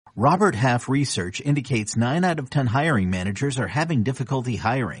Robert Half research indicates 9 out of 10 hiring managers are having difficulty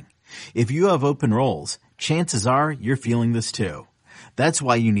hiring. If you have open roles, chances are you're feeling this too. That's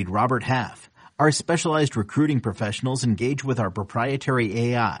why you need Robert Half. Our specialized recruiting professionals engage with our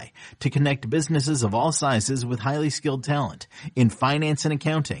proprietary AI to connect businesses of all sizes with highly skilled talent in finance and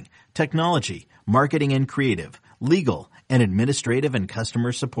accounting, technology, marketing and creative, legal, and administrative and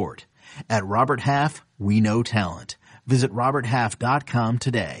customer support. At Robert Half, we know talent. Visit roberthalf.com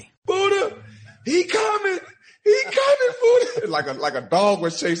today. Buddha, he coming. He coming, Buddha. Like a dog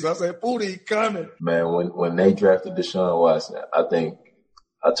was chasing. I said, Buddha, he coming. Man, when they drafted Deshaun Watson, I think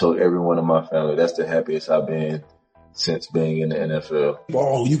I told everyone in my family that's the happiest I've been since being in the NFL.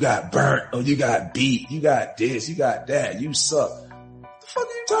 Oh, you got burnt. Oh, you got beat. You got this. You got that. You suck. What the fuck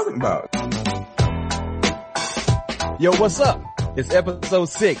are you talking about? Yo, what's up? It's episode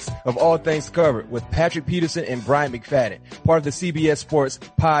 6 of All Things Covered with Patrick Peterson and Brian McFadden, part of the CBS Sports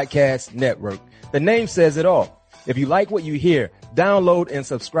Podcast Network. The name says it all. If you like what you hear, download and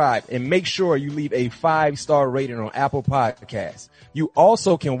subscribe and make sure you leave a 5-star rating on Apple Podcasts. You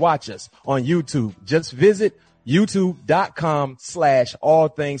also can watch us on YouTube. Just visit youtube.com/all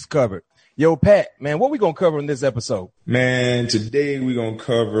things covered. Yo, Pat, man, what we going to cover in this episode? Man, today we're going to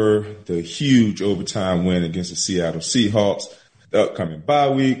cover the huge overtime win against the Seattle Seahawks, the upcoming bye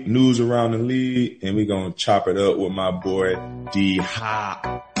week, news around the league, and we're going to chop it up with my boy,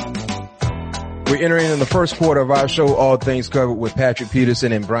 D-Hop. We're entering in the first quarter of our show, All Things Covered with Patrick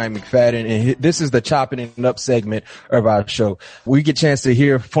Peterson and Brian McFadden. And this is the chopping it up segment of our show. We get a chance to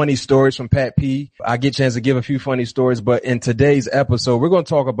hear funny stories from Pat P. I get a chance to give a few funny stories, but in today's episode, we're going to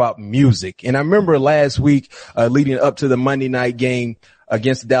talk about music. And I remember last week, leading up to the Monday night game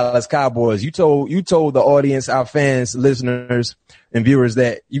against the Dallas Cowboys, you told the audience, our fans, listeners, and viewers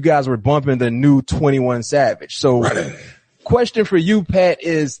that you guys were bumping the new 21 Savage. So question for you, Pat,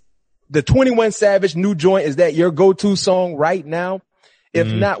 is the 21 Savage new joint, is that your go-to song right now? If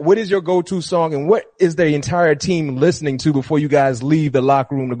not, what is your go-to song and what is the entire team listening to before you guys leave the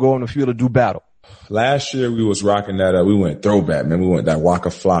locker room to go on the field to do battle? Last year we was rocking that. We went throwback, man. We went that Waka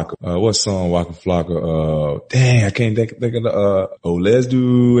Flocka. What song Waka Flocka? Dang, I can't think of the, Let's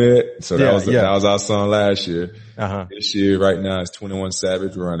Do It. So that was our song last year. This year right now it's 21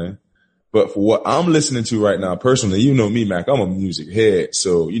 Savage running. But for what I'm listening to right now, personally, you know me, Mac, I'm a music head.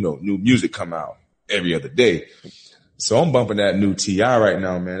 So, new music come out every other day. So I'm bumping that new T.I. right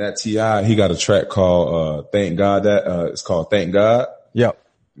now, man. That T.I., he got a track called, Thank God it's called Thank God. Yep.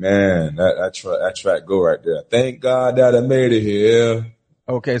 Man, that track go right there. Thank God that I made it here.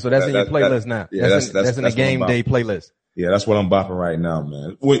 Okay. So that's in your playlist now. Yeah, that's in the game day playlist. Yeah, that's what I'm bopping right now,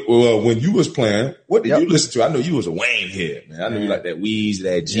 man. When you was playing, what did you listen to? I know you was a Wayne head, man. I know you like that Weezy,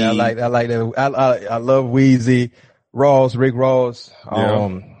 that G. Yeah, I like that. I love Weezy, Ross, Rick Ross,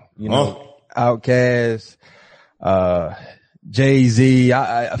 Outkast, Jay-Z,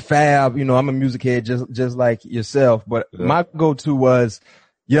 Fab, I'm a music head just like yourself, but my go-to was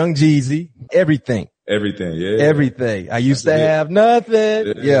Young Jeezy, everything. Everything. I used to have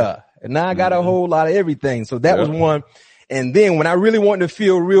nothing. Yeah. And now I got a whole lot of everything. So that was one. And then when I really wanted to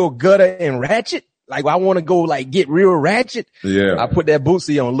feel real gutter and ratchet, like I want to go like get real ratchet. Yeah. I put that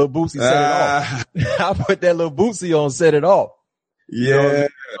Bootsy on, Lil Bootsy set it off. I put that Lil Bootsy on, set it off. Yeah.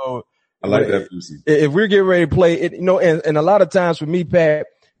 So, I like that Bootsy. If we're getting ready to play it, and a lot of times for me, Pat,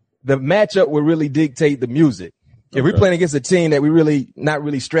 the matchup will really dictate the music. If we're playing against a team that we really not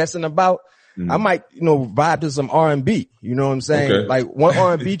really stressing about, I might, vibe to some R&B. You know what I'm saying? Okay. Like one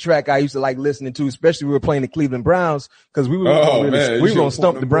R&B track I used to like listening to, especially we were playing the Cleveland Browns, because we were going to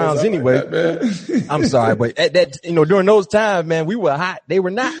stump the Browns anyway. Like that, I'm sorry, but during those times, man, we were hot. They were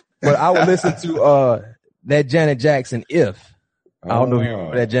not. But I would listen to that Janet Jackson If. I don't know if you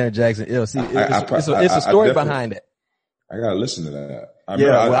remember that Janet Jackson If. See, it's a story behind it. I gotta listen to that. I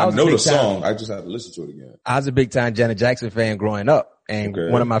know the song. I just have to listen to it again. I was a big time Janet Jackson fan growing up. And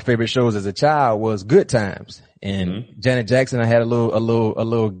one of my favorite shows as a child was Good Times. And Janet Jackson, I had a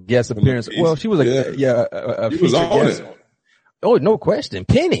little guest appearance. Well, she was a featured guest. Oh, no question.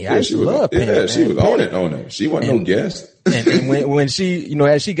 Penny. I used to love Penny. Yeah, she was on it. She wasn't no guest. and when she,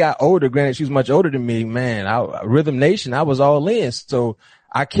 as she got older, granted she was much older than me, man, Rhythm Nation, I was all in. So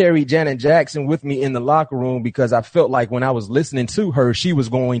I carried Janet Jackson with me in the locker room because I felt like when I was listening to her, she was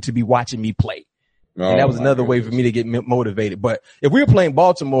going to be watching me play. And that was another way for me to get motivated. But if we were playing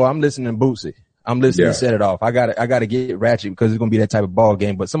Baltimore, I'm listening to Bootsy. I'm listening to Set It Off. I gotta get ratchet because it's going to be that type of ball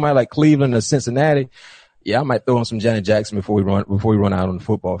game. But somebody like Cleveland or Cincinnati, I might throw in some Janet Jackson before we run out on the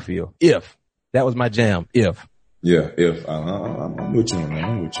football field. If that was my jam. If. Yeah. If. I'm with you,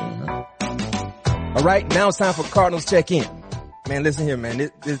 man. All right. Now it's time for Cardinals check in. Man, listen here,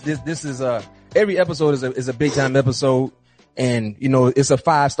 man. This is every episode is a big time episode, and you know it's a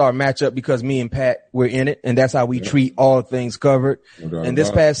 5-star matchup because me and Pat we're in it, and that's how we treat all things covered. And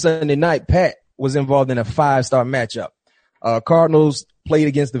this past Sunday night, Pat was involved in a 5-star matchup. Cardinals played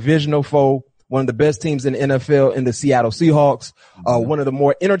against divisional foe, one of the best teams in the NFL, in the Seattle Seahawks. One of the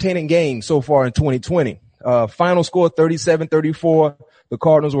more entertaining games so far in 2020. Final score 37-34. The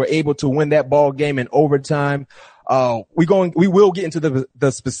Cardinals were able to win that ball game in overtime. We will get into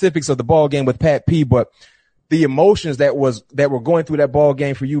the specifics of the ball game with Pat P, but the emotions that were going through that ball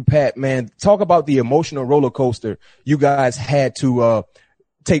game for you, Pat, man, talk about the emotional roller coaster you guys had to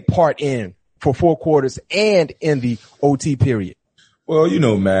take part in for 4 quarters and in the OT period. Well, you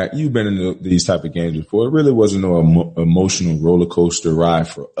know, Matt, you've been in these type of games before. It really wasn't no emotional roller coaster ride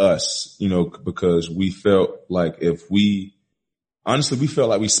for us, you know, because we felt like we felt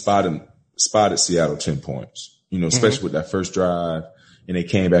like we spotted Seattle 10 points, you know, especially with that first drive, and they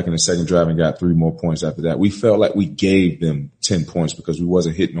came back in the second drive and got 3 more points after that. We felt like we gave them 10 points because we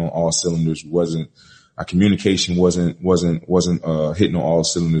wasn't hitting on all cylinders. Our communication wasn't hitting on all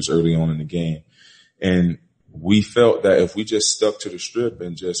cylinders early on in the game. And we felt that if we just stuck to the strip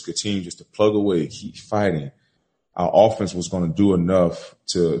and just continued just to plug away, keep fighting, our offense was going to do enough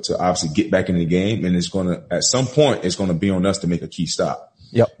to obviously get back in the game. And at some point, it's going to be on us to make a key stop.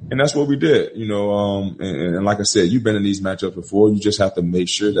 Yep. And that's what we did, you know, and like I said, you've been in these matchups before. You just have to make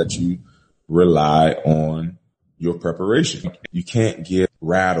sure that you rely on your preparation. You can't get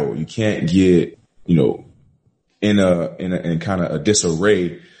rattled. You can't get, you know, in kind of a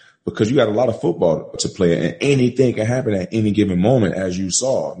disarray, because you got a lot of football to play and anything can happen at any given moment, as you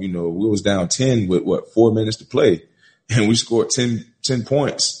saw. You know, we was down 10 with 4 minutes to play, and we scored 10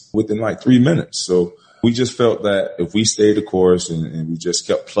 points within like 3 minutes. So we just felt that if we stayed the course and we just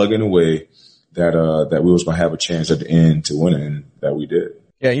kept plugging away, that we was going to have a chance at the end to win it, and that we did.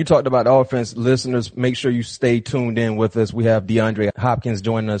 Yeah, you talked about offense. Listeners, make sure you stay tuned in with us. We have DeAndre Hopkins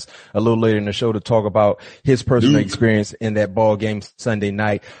joining us a little later in the show to talk about his personal experience in that ball game Sunday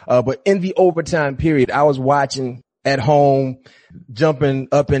night. But in the overtime period, I was watching at home, jumping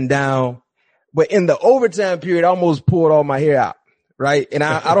up and down. But in the overtime period, I almost pulled all my hair out, right? And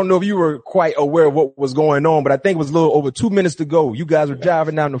I don't know if you were quite aware of what was going on, but I think it was a little over 2 minutes to go. You guys were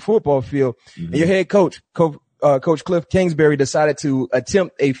driving down the football field, and your head coach Cliff Kingsbury decided to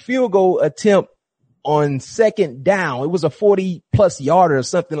attempt a field goal attempt on second down. It was a 40+ yarder or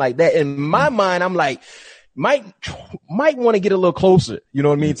something like that. In my mind, I'm like, might want to get a little closer, you know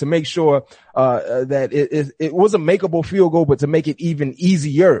what I mean, to make sure that it was a makeable field goal, but to make it even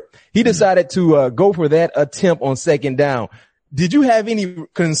easier. He decided to go for that attempt on second down. Did you have any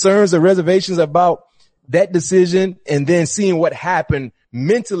concerns or reservations about that decision? And then seeing what happened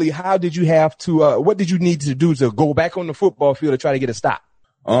mentally, how did you have to, what did you need to do to go back on the football field to try to get a stop?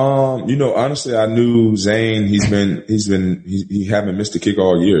 You know, honestly, I knew Zane, he haven't missed a kick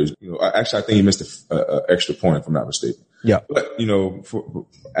all year. You know, I think he missed a extra point, if I'm not mistaken. Yeah. But, you know,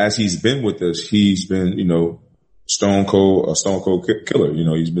 as he's been with us, he's been, you know, stone cold killer. You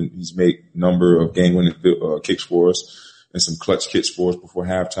know, he's made number of game winning kicks for us and some clutch kicks for us before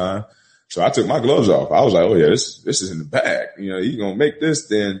halftime. So I took my gloves off. I was like, oh yeah, this is in the bag. You know, you're going to make this.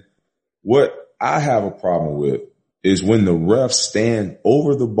 Then what I have a problem with is when the refs stand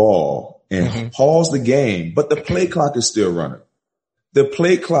over the ball and pause the game, but the play clock is still running. The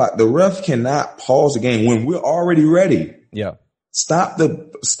ref cannot pause the game when we're already ready. Yeah. Stop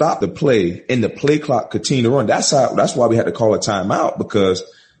the play and the play clock continue to run. That's why we had to call a timeout, because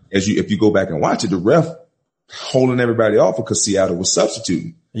if you go back and watch it, the ref holding everybody off because Seattle was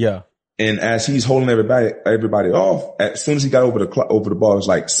substituting. Yeah. And as he's holding everybody off, as soon as he got over the ball, it was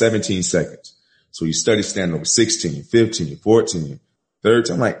like 17 seconds. So he started standing over 16, 15, 14,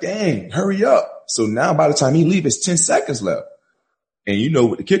 13. I'm like, dang, hurry up. So now by the time he leaves, it's 10 seconds left. And you know,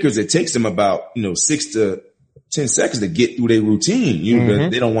 with the kickers, it takes them about, 6 to 10 seconds to get through their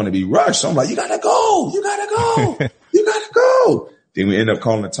routine. They don't want to be rushed. So I'm like, you gotta go. You gotta go. Then we end up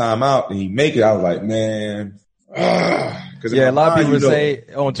calling a timeout and he make it. I was like, man. Yeah, a lot of people say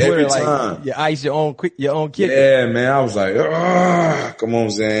on Twitter, like, you ice your own kick. Yeah, man. I was like, come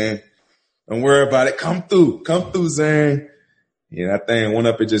on, Zane. Don't worry about it. Come through, Zane. Yeah, that thing went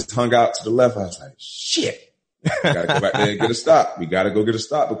up and just hung out to the left. I was like, shit. We gotta go back there and get a stop. We gotta go get a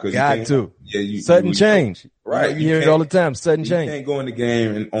stop because sudden change. Right. You hear it all the time. Sudden change. You can't go in the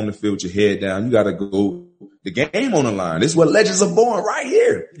game and on the field with your head down. You gotta go the game on the line. This is what legends are born right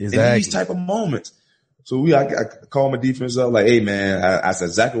here. Exactly. In these type of moments. So I called my defense up like, hey man, I said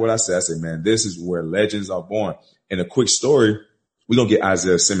exactly what I said. I said, man, this is where legends are born. And a quick story, we're going to get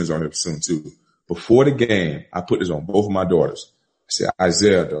Isaiah Simmons on here soon too. Before the game, I put this on both of my daughters. said,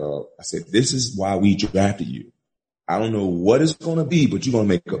 Isaiah, dog, I said, this is why we drafted you. I don't know what it's going to be, but you're going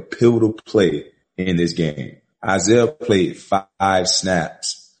to make a pivotal play in this game. Isaiah played 5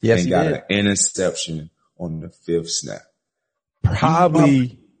 snaps and got an interception on the 5th snap.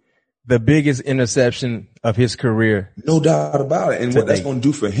 Probably the biggest interception of his career. No doubt about it. And what that's going to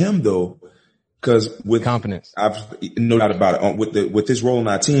do for him, though, because with confidence, no doubt about it. With his role in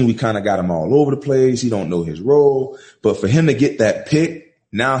our team, we kind of got him all over the place. He don't know his role. But for him to get that pick,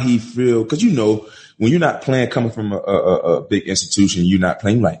 now he feel, because when you're not playing coming from a big institution, you're not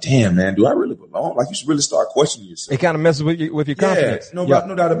playing, you're like, damn, man, do I really belong? Like, you should really start questioning yourself. It kind of messes with your confidence. No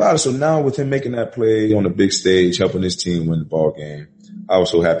doubt about it. So now with him making that play on the big stage, helping his team win the ball game, I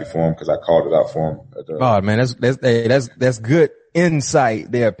was so happy for him because I called it out for him. Oh man, that's good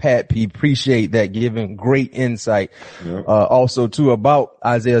insight there, Pat P. Appreciate that, giving great insight. Yep. Also too about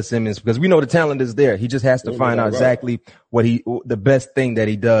Isaiah Simmons, because we know the talent is there. He just has to find out exactly the best thing that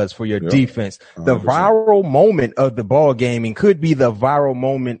he does for your defense. 100%. The viral moment of the ball gaming could be the viral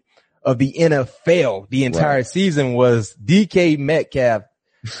moment of the NFL. The entire season was DK Metcalf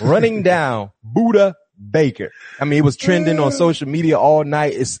running down Budda Baker. I mean, it was trending on social media all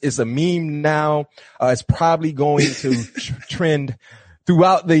night. It's a meme now. It's probably going to trend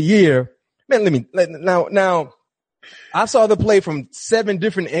throughout the year. Man, now I saw the play from 7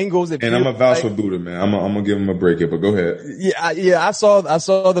 different angles. And I'm a vouch for Budda, man. I'm gonna give him a break here, but go ahead. Yeah. I saw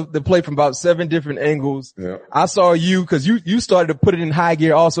the play from about 7 different angles. Yeah. I saw you, cause you started to put it in high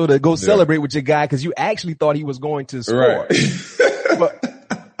gear also to go celebrate with your guy, cause you actually thought he was going to score. Right. But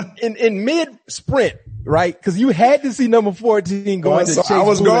in mid sprint, right? Cause you had to see number 14 going to chase. I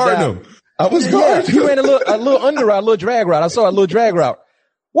was guarding him. He ran a little under route, a little drag route. I saw a little drag route.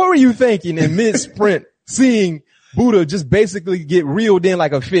 What were you thinking in mid sprint, seeing Budda just basically get reeled in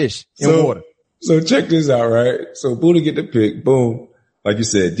like a fish in water? So check this out, right? So Budda get the pick, boom. Like you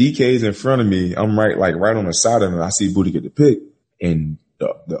said, DK's in front of me. I'm right on the side of him. I see Budda get the pick. And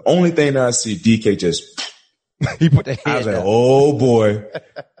the only thing that I see, DK just, he put the head I was like, down. oh boy.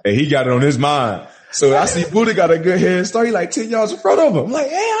 And he got it on his mind. So I see Budda got a good head start. He like 10 yards in front of him. I'm like,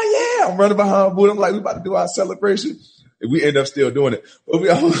 hell yeah. I'm running behind Budda. I'm like, we about to do our celebration. And we end up still doing it. But we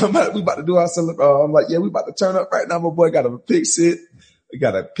about to do our celebration. I'm like, yeah, we about to turn up right now. My boy got a pick sit. We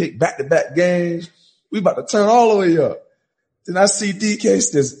got a pick back-to-back games. We about to turn all the way up. Then I see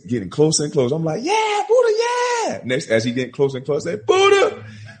DK just getting closer and closer. I'm like, yeah, Budda, yeah. Next, as he getting closer and closer, I say, Budda,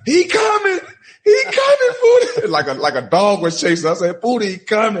 he coming. He coming, Budda. Like a dog was chasing. I said, Budda, he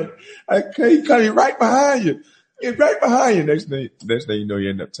coming. He coming right behind you. He's right behind you. Next thing you know, you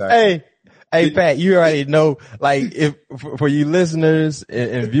end up tackling. Hey, Pat, you already know, like, if, for you listeners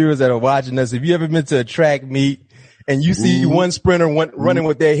and viewers that are watching us, if you ever been to a track meet and you see one sprinter running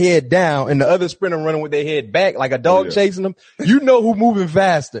with their head down and the other sprinter running with their head back, like a dog chasing them, you know who's moving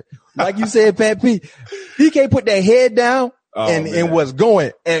faster. Like you said, Pat P, DK put that head down and was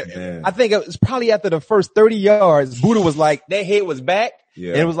going. And I think it was probably after the first 30 yards, Budda was like, that head was back.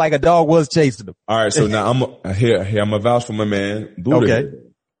 Yeah. And it was like a dog was chasing them. All right. So now I'm a vouch for my man, Budda. Okay.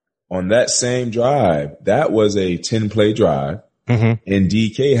 On that same drive, that was a 10-play drive, and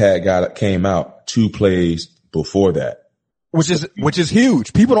DK came out 2 plays before that, which is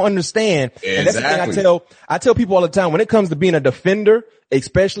huge. People don't understand. Exactly. And that's the thing I tell people all the time when it comes to being a defender,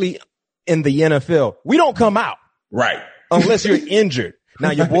 especially in the NFL, we don't come out right unless you're injured.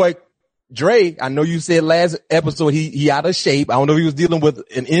 Now your boy Dre, I know you said last episode he out of shape. I don't know if he was dealing with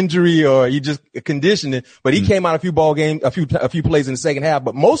an injury or he just conditioning, but he came out a few ball games, a few plays in the second half.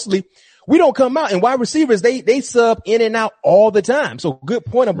 But mostly we don't come out, and wide receivers they sub in and out all the time. So good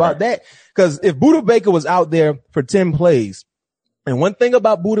point about that, because if Budda Baker was out there for 10 plays, and one thing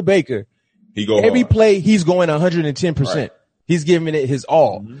about Budda Baker, every play he's going 110%. Right. He's giving it his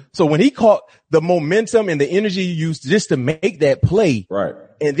all. So when he caught the momentum and the energy you used just to make that play, right?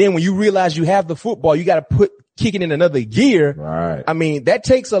 And then when you realize you have the football, you got to kick it in another gear. Right. I mean, that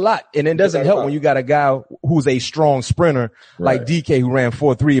takes a lot, and it doesn't help when you got a guy who's a strong sprinter like DK, who ran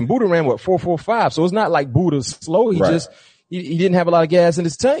 4.3, and Budda ran 4.45. So it's not like Budda's slow. He didn't have a lot of gas in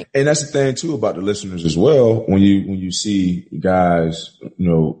his tank. And that's the thing too about the listeners as well. When you see guys,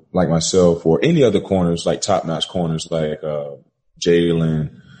 like myself or any other corners, like top-notch corners, like,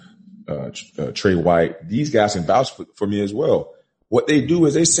 Jalen, Trey White, these guys can vouch for me as well. What they do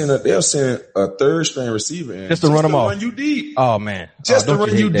is they'll send a 3rd-string receiver in just to run them off. Run you deep. Oh man. Just to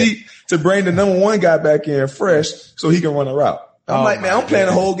run you deep to bring the number 1 guy back in fresh so he can run a route. I'm like, man, I'm playing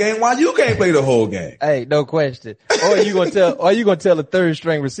the whole game. Why you can't play the whole game? Hey, no question. Or you gonna tell a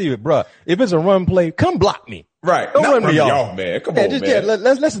 3rd-string receiver, bruh, if it's a run play, come block me. Right. Don't run me off, man. Come on, man.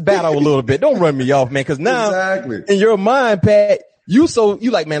 Let's battle a little bit. Don't run me off, man. Cause now, exactly. In your mind, Pat,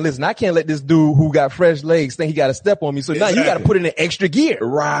 You like, man, listen, I can't let this dude who got fresh legs think he got to step on me. So now you got to put it in extra gear.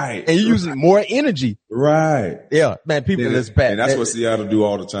 Right. And you're using more energy. Right. Yeah, man, people, that's bad. And that's what Seattle do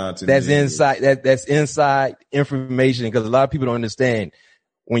all the time to That's me. That's inside information, because a lot of people don't understand.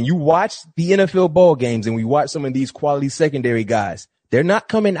 When you watch the NFL ball games and we watch some of these quality secondary guys, they're not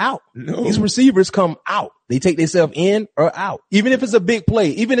coming out. No. These receivers come out. They take themselves in or out. Even if it's a big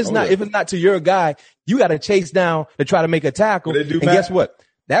play, even if it's not to your guy, you got to chase down to try to make a tackle. And guess what?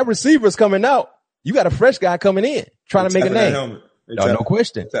 That receiver's coming out. You got a fresh guy coming in trying to make a name. No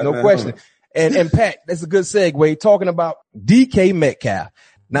question. No question. And Pat, that's a good segue talking about DK Metcalf.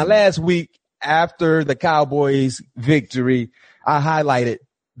 Now, last week after the Cowboys victory, I highlighted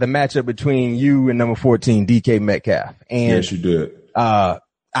the matchup between you and number 14, DK Metcalf. And yes, you did. I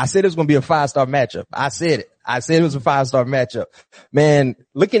said it was going to be a 5-star matchup. I said it was a 5-star matchup. Man,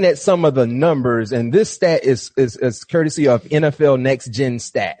 looking at some of the numbers, and this stat is courtesy of NFL Next Gen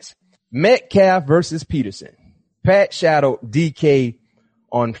Stats. Metcalf versus Peterson. Pat shadowed DK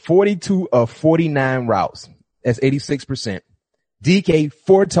on 42 of 49 routes. That's 86%. DK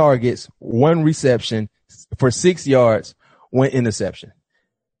 4 targets, 1 reception for 6 yards, 1 interception.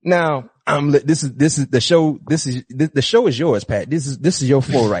 Now, this is the show. The show is yours, Pat. This is your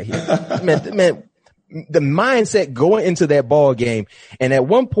floor right here. man, the mindset going into that ball game. And at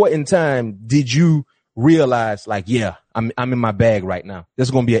one point in time, did you realize, like, yeah, I'm in my bag right now. This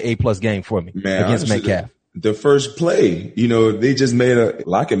is going to be an A+ game for me against Metcalf. The first play, they just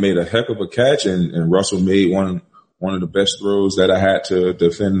Lockett made a heck of a catch, and Russell made one of the best throws that I had to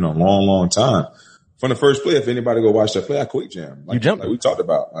defend in a long, long time. From the first play, if anybody go watch that play, I quick jam. You jumped. Like we talked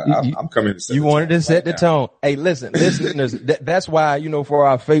about. I'm coming to set You wanted to set the tone. Hey, listeners, that's why, for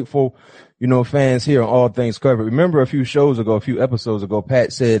our faithful, fans here on All Things Covered. Remember a few episodes ago,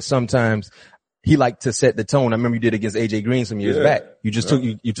 Pat said sometimes he liked to set the tone. I remember you did against AJ Green some years back. You just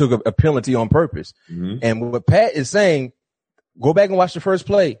took a penalty on purpose. Mm-hmm. And what Pat is saying, go back and watch the first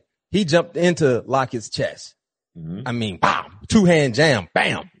play. He jumped into Lockett's chest. Mm-hmm. I mean, bam, 2-hand jam,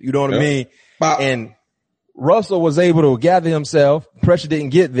 bam. You know what I mean? And Russell was able to gather himself. Pressure didn't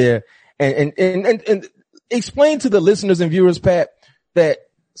get there. And explain to the listeners and viewers, Pat, that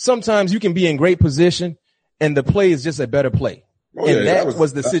sometimes you can be in great position and the play is just a better play. That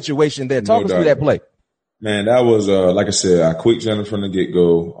was the situation there. Talk us through that play. Man, that was, like I said, I quick jammed from the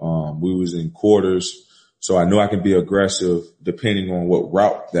get-go. We was in quarters, so I knew I could be aggressive depending on what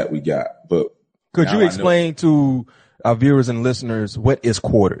route that we got. But could you explain to our viewers and listeners what is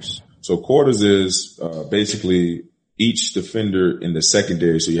quarters? So quarters is basically each defender in the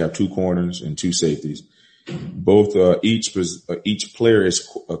secondary. So you have 2 corners and 2 safeties. Both each player is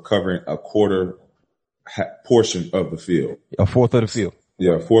covering a quarter portion of the field. A fourth of the field.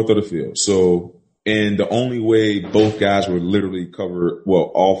 Yeah, a fourth of the field. So, and the only way both guys will literally cover,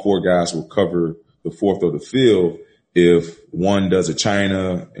 all 4 guys will cover the fourth of the field if one does a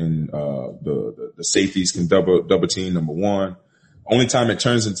China and the safeties can double team number 1. Only time it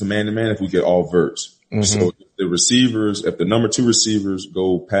turns into man-to-man if we get all verts. Mm-hmm. So if the number 2 receivers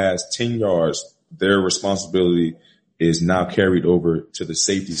go past 10 yards, their responsibility is now carried over to the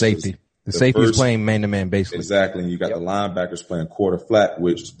safety. The safety is playing man-to-man basically. Exactly. And you got the linebackers playing quarter flat,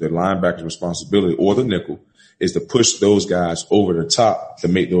 which the linebacker's responsibility, or the nickel, is to push those guys over the top to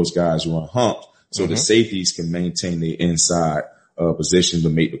make those guys run humps. So the safeties can maintain the inside position to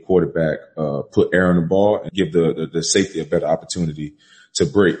make the quarterback put air on the ball and give the safety a better opportunity to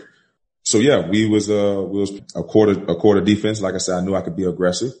break. So yeah, we was a quarter defense. Like I said, I knew I could be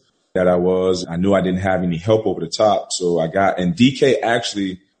aggressive. I knew I didn't have any help over the top. So DC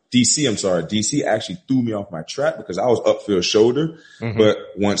actually threw me off my track because I was upfield shoulder. Mm-hmm. But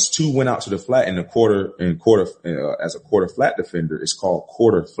once 2 went out to the flat as a quarter flat defender, it's called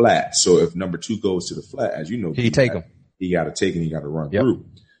quarter flat. So if number 2 goes to the flat, as you know, he take him. He got to take him. He got to run through.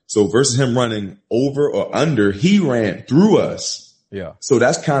 So versus him running over or under, he ran through us. Yeah. So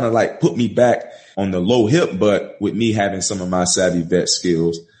that's kind of like put me back on the low hip, but with me having some of my savvy vet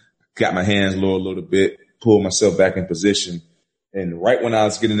skills, got my hands low a little bit, pulled myself back in position. And right when I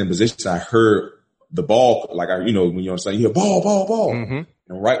was getting in position, I heard the ball, like when you're saying, you hear ball. Mm-hmm.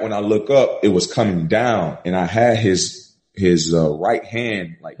 And right when I look up, it was coming down and I had his right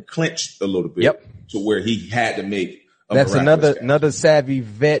hand like clenched a little bit to where he had to make That's another savvy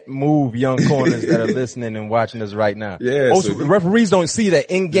vet move, young corners that are listening and watching us right now. Yeah. Most referees don't see that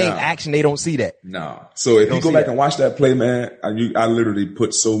in-game action. They don't see that. No. So if you go back and watch that play, man, I literally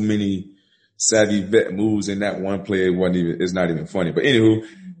put so many savvy vet moves in that one play. It's not even funny. But anywho,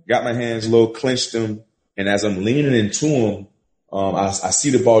 got my hands low, clenched them. And as I'm leaning into him, I see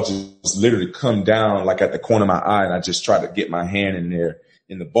the ball just literally come down like at the corner of my eye, and I just tried to get my hand in there,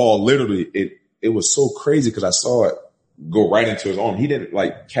 and the ball literally, it was so crazy because I saw it go right into his arm. He didn't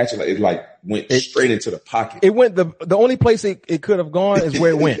like catch it. It like went straight into the pocket. It went the only place it could have gone is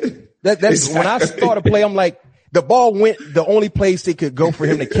where it went. That's exactly. When I started play, I'm like, the ball went the only place it could go for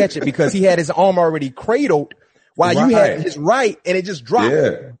him to catch it because he had his arm already cradled while you had his right, and it just dropped.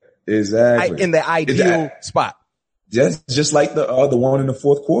 Yeah, exactly. In the ideal spot. Just like the one in the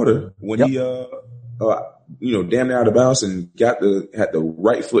fourth quarter when he, damn near out of bounds and had the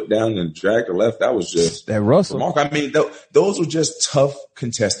right foot down and dragged the left. That was just that Russell. I mean, those were just tough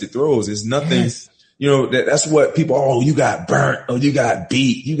contested throws. It's nothing, that's what people, you got burnt. Oh, you got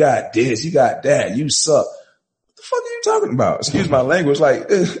beat. You got this. You got that. You suck. What the fuck are you talking about? Excuse my language. Like,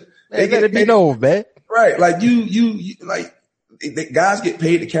 they gotta be known, man. Right. Like you guys get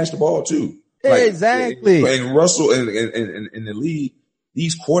paid to catch the ball too. Like, exactly. And Russell in the league,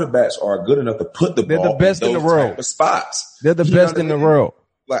 these quarterbacks are good enough to put the ball the best in the world. Of spots. They're the best in the world.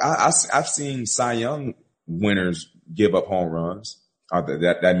 Like I've seen Cy Young winners give up home runs.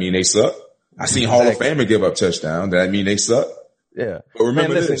 That mean they suck. I've seen Hall of Famer give up touchdowns. That mean they suck. Yeah. But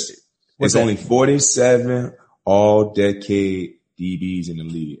remember this. There's only 47 all-decade DBs in the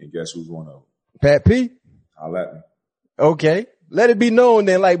league, and guess who's one of them? Pat P. I'll let me. Okay. Let it be known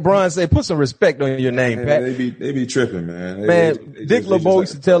then, like Bron said, put some respect on your name, Pat. They be tripping, man. Dick LeBeau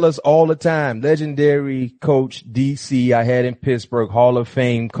used to tell us all the time, legendary coach, DC, I had in Pittsburgh, Hall of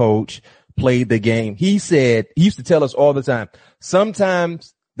Fame coach, played the game. He used to tell us all the time,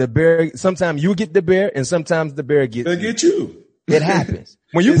 sometimes you get the bear and sometimes the bear gets you. It happens.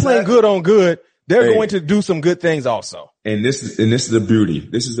 When you're playing good on good, they're going to do some good things also. And this is the beauty.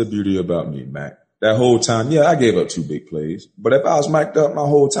 This is the beauty about me, Mac. That whole time, I gave up 2 big plays. But if I was mic'd up my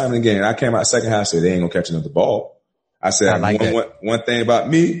whole time in the game, I came out second half, said they ain't gonna catch another ball. I said, one thing about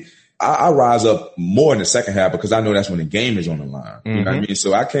me, I rise up more in the second half because I know that's when the game is on the line. Mm-hmm. You know what I mean?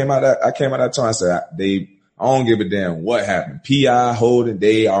 So I came out that time. I said, I don't give a damn what happened. PI holding,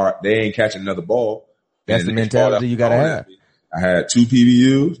 they ain't catching another ball. That's the mentality you gotta have. I had 2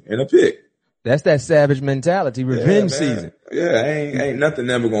 PBUs and a pick. That's that savage mentality, revenge season. Yeah, ain't nothing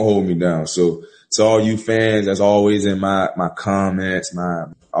ever gonna hold me down. So to all you fans that's always in my comments,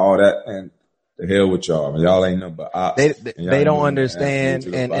 all that, and the hell with y'all, man. Y'all ain't nothing but ops. They don't understand.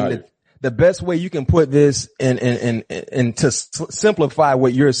 And the best way you can put this and to simplify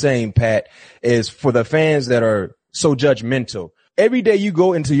what you're saying, Pat, is for the fans that are so judgmental. Every day you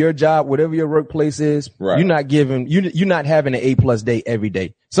go into your job, whatever your workplace is, you're not having an A+ day every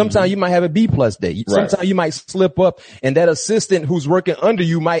day. Sometimes you might have a B+ day. Sometimes you might slip up and that assistant who's working under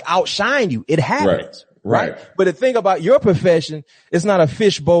you might outshine you. It happens. Right. But the thing about your profession, it's not a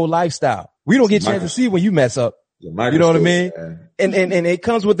fishbowl lifestyle. We don't get a chance to see when you mess up. You know what I mean? And it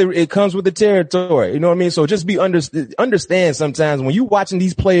comes with the territory. You know what I mean? So just understand sometimes when you watching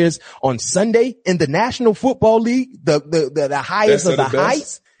these players on Sunday in the National Football League, the highest of the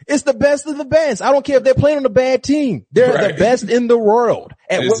heights, it's the best of the best. I don't care if they're playing on a bad team. They're the best in the world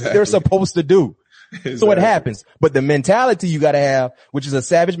at what they're supposed to do. Exactly. So it happens. But the mentality you gotta have, which is a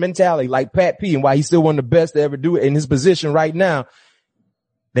savage mentality like Pat P, and why he's still one of the best to ever do it in his position right now,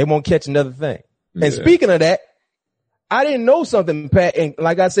 they won't catch another thing. Yeah. And speaking of that, I didn't know something, Pat, and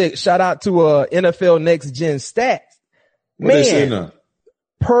like I said, shout out to NFL Next Gen Stats. Man,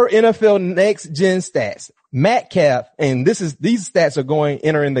 per NFL Next Gen Stats, Metcalf, and these stats are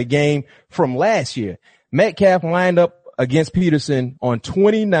entering the game from last year. Metcalf lined up against Peterson on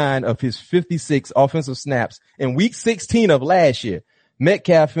 29 of his 56 offensive snaps in week 16 of last year.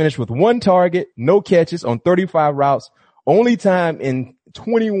 Metcalf finished with 1 target, no catches on 35 routes, only time in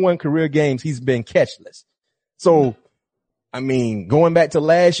 21 career games he's been catchless. So, I mean, going back to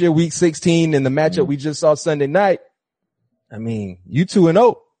last year, week 16 and the matchup we just saw Sunday night, I mean, you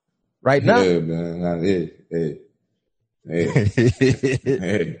 2-0 right now. Yeah, man. Hey.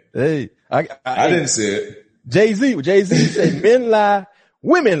 I didn't say it. Jay-Z said men lie,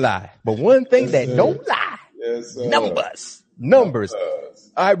 women lie. But one thing that don't lie, numbers. All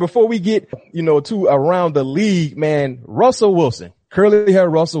right, before we get, to around the league, man, Russell Wilson. Curly hair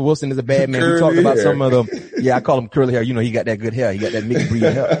Russell Wilson is a bad man. We talked about some of them. Yeah, I call him curly hair. He got that good hair. He got that mixed breed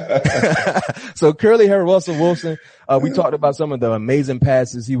hair. So curly hair Russell Wilson, we talked about some of the amazing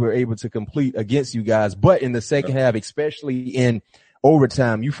passes he were able to complete against you guys. But in the second half, especially in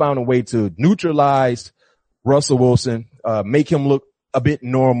overtime, you found a way to neutralize Russell Wilson, make him look a bit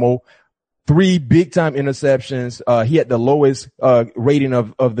normal. 3 big time interceptions. He had the lowest, rating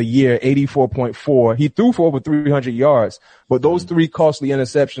of the year, 84.4. He threw for over 300 yards, but those 3 costly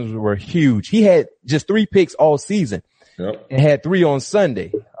interceptions were huge. He had just 3 picks all season. Yep. And had 3 on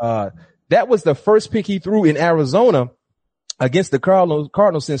Sunday. That was the first pick he threw in Arizona against the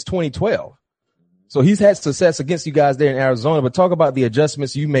Cardinals since 2012. So he's had success against you guys there in Arizona. But talk about the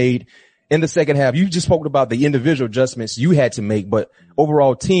adjustments you made in the second half. You just spoke about the individual adjustments you had to make, but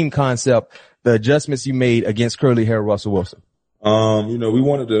overall team concept, the adjustments you made against curly hair Russell Wilson. We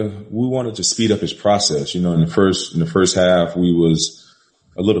wanted to speed up his process. In the first half, we was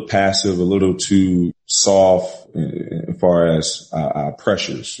a little passive, a little too soft as far as our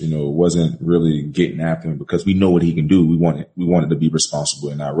pressures. It wasn't really getting after him because we know what he can do. We wanted to be responsible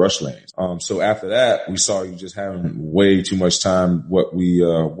in our rush lanes. So after that, we saw you just having way too much time what we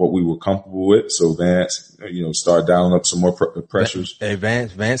were comfortable with. So Vance, started dialing up some more pressures. Hey,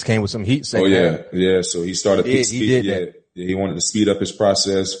 Vance came with some heat. Oh yeah. So he started. He did that. He wanted to speed up his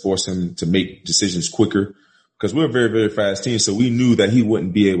process, force him to make decisions quicker. Because we're a very, very fast team, so we knew that he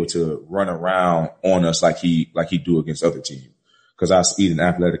wouldn't be able to run around on us like he do against other teams. Because our speed and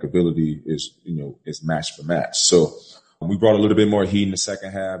athletic ability is match for match. So we brought a little bit more heat in the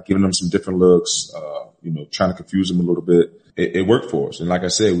second half, giving them some different looks, trying to confuse them a little bit. It worked for us, and like I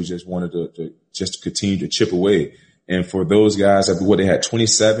said, we just wanted to continue to chip away. And for those guys, they had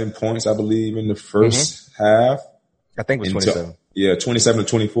 27 points, I believe, in the first half. I think it was 27. 27 to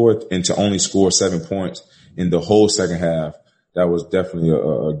 24, and to only score 7 points in the whole second half. That was definitely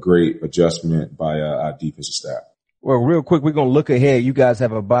a great adjustment by our defensive staff. Well, real quick, we're going to look ahead. You guys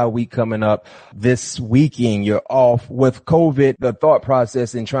have a bye week coming up this weekend. You're off with COVID, the thought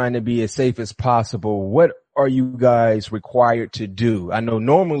process in trying to be as safe as possible. What are you guys required to do? I know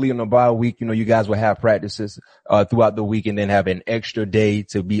normally on a bye week, you guys will have practices throughout the week and then have an extra day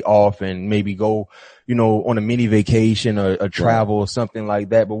to be off and maybe go, on a mini vacation or a travel or something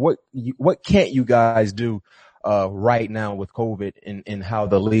like that. But what can't you guys do right now with COVID and how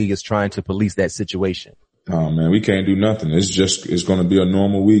the league is trying to police that situation? Oh man, we can't do nothing. It's going to be a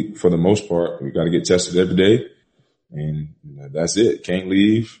normal week for the most part. We got to get tested every day, and that's it. Can't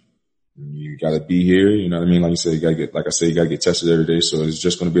leave. You got to be here. You know what I mean? Like you said, you got to get tested every day. So it's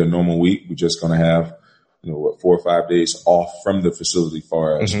just going to be a normal week. We're just going to have, 4 or 5 days off from the facility,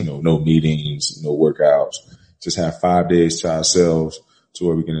 far as, no meetings, no workouts, just have 5 days to ourselves to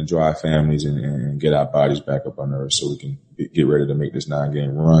where we can enjoy our families and get our bodies back up on earth so we can get ready to make this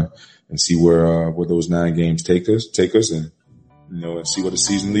 9-game run and see where those 9 games take us and, and see where the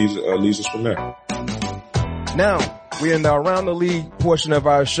season leads us from there. Now, we're in the Around the League portion of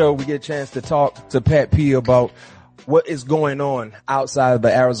our show. We get a chance to talk to Pat P about what is going on outside of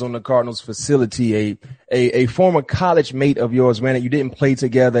the Arizona Cardinals facility. A former college mate of yours, granted you didn't play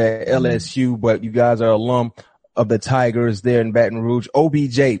together at LSU, but you guys are alum of the Tigers there in Baton Rouge.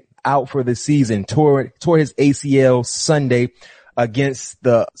 OBJ out for the season, tore his ACL Sunday against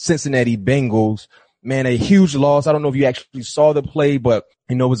the Cincinnati Bengals. Man, a huge loss. I don't know if you actually saw the play, but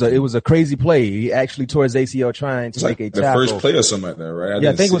it was a crazy play. He actually tore his ACL trying to make a tackle. The first play or something like that, right?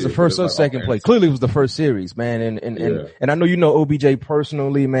 I think it was the first or second play. Clearly it was the first series, man. And I know you know OBJ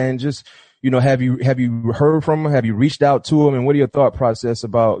personally, man. Just, have you heard from him? Have you reached out to him? And what are your thought process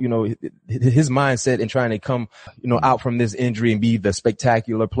about, his mindset in trying to come, out from this injury and be the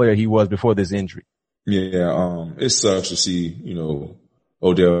spectacular player he was before this injury? Yeah. It sucks to see,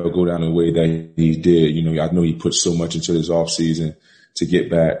 Odell go down the way that he did. I know he put so much into this offseason to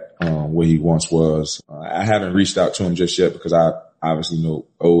get back where he once was. I haven't reached out to him just yet because I obviously know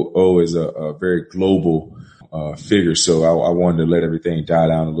O is a very global figure. So I wanted to let everything die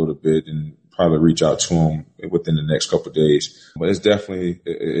down a little bit and probably reach out to him within the next couple of days. But it's definitely,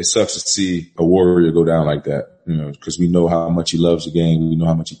 it sucks to see a Warrior go down like that, because we know how much he loves the game. We know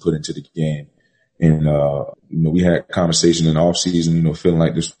how much he put into the game. And, we had conversation in the off season, feeling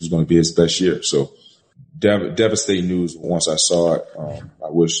like this was going to be his best year. So devastating news once I saw it. I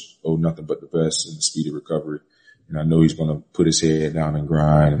wish nothing but the best and the speedy recovery. And I know he's going to put his head down and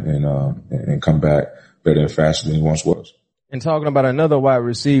grind and come back better and faster than he once was. And talking about another wide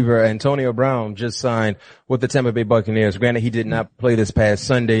receiver, Antonio Brown just signed with the Tampa Bay Buccaneers. Granted, he did not play this past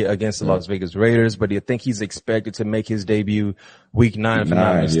Sunday against the Las Vegas Raiders, but I think he's expected to make his debut week 9, if I'm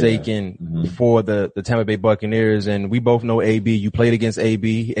not mistaken, for the Tampa Bay Buccaneers. And we both know AB. You played against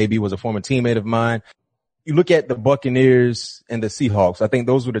AB. AB was a former teammate of mine. You look at the Buccaneers and the Seahawks. I think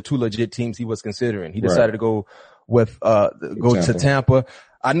those were the 2 legit teams he was considering. He decided to go with, to Tampa.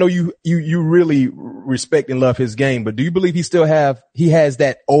 I know you really respect and love his game, but do you believe he has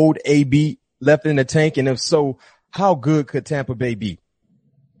that old AB left in the tank? And if so, how good could Tampa Bay be?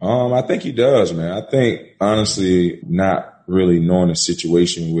 I think he does, man. I think honestly, not really knowing the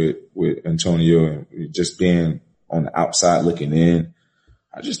situation with Antonio and just being on the outside looking in,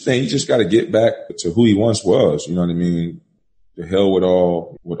 I just think he just got to get back to who he once was. You know what I mean? The hell with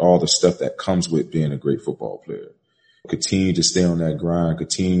all the stuff that comes with being a great football player. Continue to stay on that grind.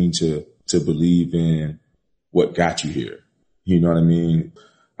 Continue to believe in what got you here. You know what I mean?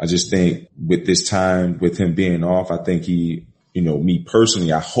 I just think with this time, with him being off, I think he, you know, me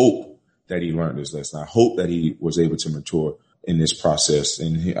personally, I hope that he learned his lesson. I hope that he was able to mature in this process.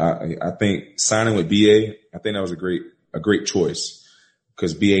 And I think signing with BA, I think that was a great choice.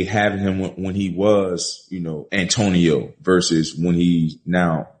 Because BA having him when he was, you know, Antonio versus when he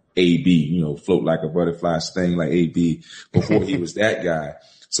now AB, you know, float like a butterfly, sting like AB before he was that guy.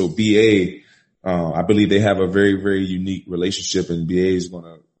 So BA, I believe they have a very, very unique relationship, and BA is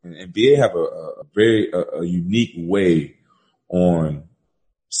and BA have a very unique way on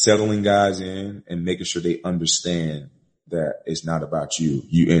settling guys in and making sure they understand that it's not about you.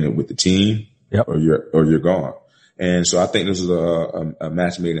 You in it with the team, yep, or you're gone. And so I think this is a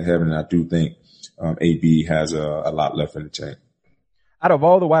match made in heaven, and I do think AB has a lot left in the tank. Out of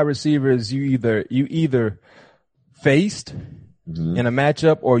all the wide receivers you either faced in a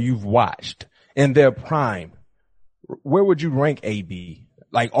matchup or you've watched in their prime, where would you rank AB?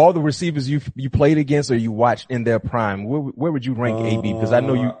 Like all the receivers you played against or you watched in their prime, where would you rank AB? Because I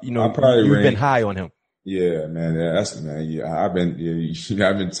know you've been high on him. Yeah, man. Yeah, I've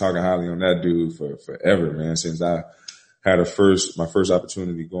been talking highly on that dude for forever, man. Since I had my first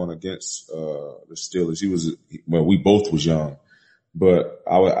opportunity going against the Steelers. We both was young, but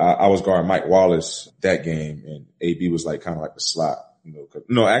I was guarding Mike Wallace that game, and AB was like kind of like the slot, you know.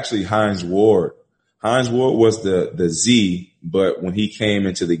 No, actually Hines Ward was the Z, but when he came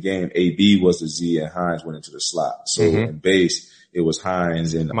into the game, AB was the Z and Hines went into the slot. So in base, it was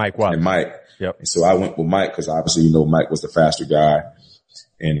Hines and Mike Wallace. And Mike. Yep. And so I went with Mike because obviously, you know, Mike was the faster guy.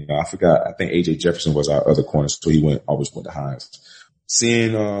 And I think AJ Jefferson was our other corner. So he always went to Hines.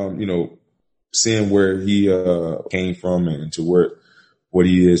 Seeing where he, came from and to what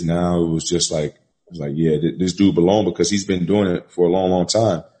he is now, it was just like, yeah, this dude belong because he's been doing it for a long, long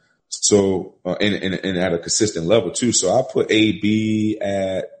time. So, and at a consistent level too. So I put AB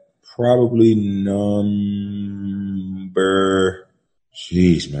at probably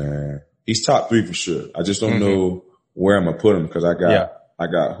he's top 3 for sure. I just don't know where I'm going to put him because I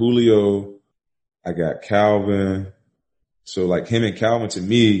got Julio, I got Calvin. So like him and Calvin to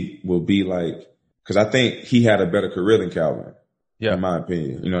me will be like, cause I think he had a better career than Calvin. Yeah. In my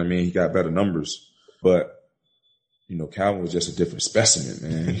opinion. You know what I mean? He got better numbers, but you know, Calvin was just a different specimen,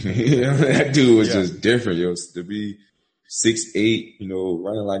 man. You know, that dude was just different. Yo, to be 6'8", you know,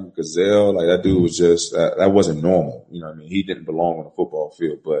 running like a gazelle, like that dude was just, that wasn't normal. You know what I mean? He didn't belong on the football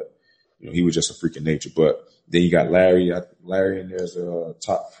field, but you know, he was just a freak of nature. But then you got Larry. Larry in there's a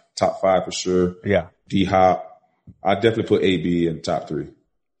top 5 for sure. Yeah. D-Hop. I definitely put AB in top 3.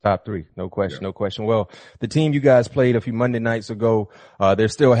 Top 3. No question. Yeah. No question. Well, the team you guys played a few Monday nights ago, they're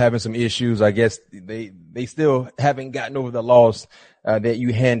still having some issues. I guess they still haven't gotten over the loss, that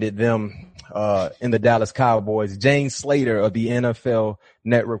you handed them, in the Dallas Cowboys. James Slater of the NFL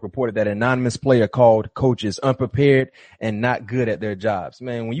Network reported that an anonymous player called coaches unprepared and not good at their jobs.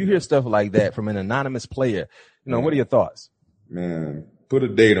 Man, when you hear stuff like that from an anonymous player, you know, what are your thoughts? Man, put a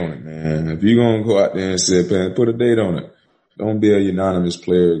date on it, man. If you're going to go out there and say, man, put a date on it. Don't be an anonymous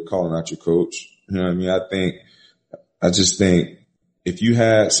player calling out your coach. You know what I mean? I just think if you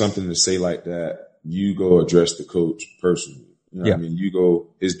had something to say like that, you go address the coach personally. You know what I mean? You go,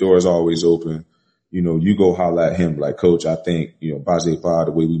 his door is always open. You know, you go holler at him like, coach, I think, you know, Bajay Ba,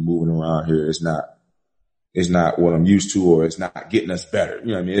 the way we moving around here is not what I'm used to, or it's not getting us better. You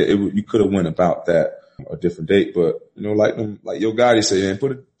know what I mean? You could have went about that a different date, but you know, like Yo Gotti said,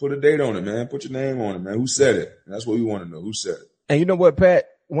 man, put a date on it, man. Put your name on it, man. Who said it? And that's what we want to know. Who said it? And you know what, Pat?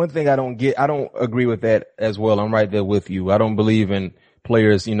 One thing I don't agree with that as well. I'm right there with you. I don't believe in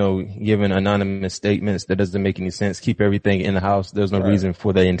players, you know, giving anonymous statements. That doesn't make any sense. Keep everything in the house. There's no reason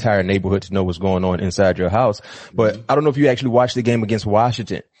for the entire neighborhood to know what's going on inside your house. But I don't know if you actually watched the game against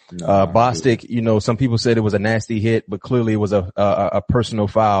Washington. No, Bostic, you know, some people said it was a nasty hit, but clearly it was a personal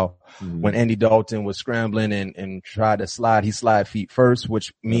foul. When Andy Dalton was scrambling and tried to slide, he slid feet first,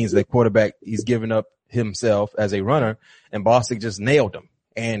 which means the quarterback, he's giving up himself as a runner, and Bostic just nailed him.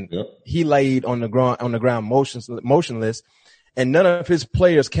 And he laid on the ground motionless, and none of his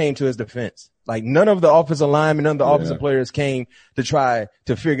players came to his defense. Like none of the offensive linemen, none of the offensive players came to try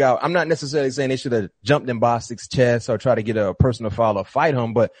to figure out. I'm not necessarily saying they should have jumped in Bostic's chest or try to get a personal foul or fight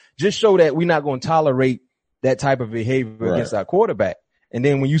him, but just show that we're not going to tolerate that type of behavior against our quarterback. And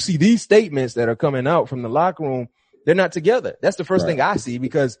then when you see these statements that are coming out from the locker room, they're not together. That's the first thing I see,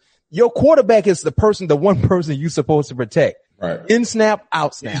 because your quarterback is the one person you're supposed to protect. Right. In snap,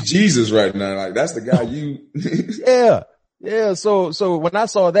 out snap. He's Jesus right now. Like, that's the guy you. Yeah. Yeah. So when I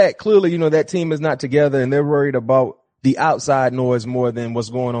saw that, clearly, that team is not together and they're worried about the outside noise more than what's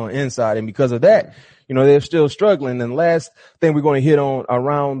going on inside. And because of that, they're still struggling. And last thing we're going to hit on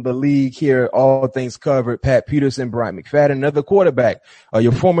around the league here, all things covered, Pat Peterson, Bryant McFadden, another quarterback,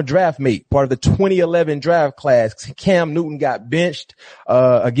 your former draft mate, part of the 2011 draft class. Cam Newton got benched,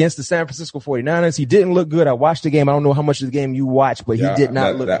 against the San Francisco 49ers. He didn't look good. I watched the game. I don't know how much of the game you watched, but he did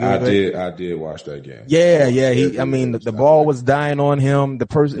not look good. I did watch that game. Yeah. The ball was dying on him. The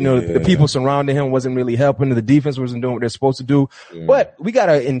person, the people surrounding him wasn't really helping. The defense wasn't doing what they're supposed to do. Yeah. But we got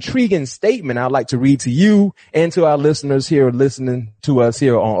an intriguing statement I'd like to read to you and to our listeners here listening to us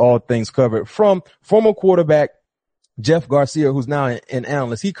here on All Things Covered from former quarterback Jeff Garcia, who's now an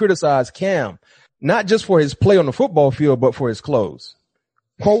analyst. He criticized Cam not just for his play on the football field, but for his clothes.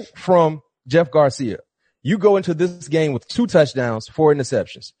 Quote from Jeff Garcia: "You go into this game with 2 touchdowns, 4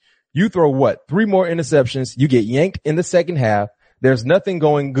 interceptions. You throw 3 more interceptions. You get yanked in the second half. There's nothing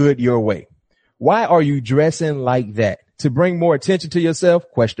going good your way. Why are you dressing like that? To bring more attention to yourself? ?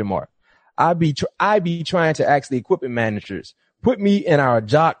 I be trying to ask the equipment managers, put me in our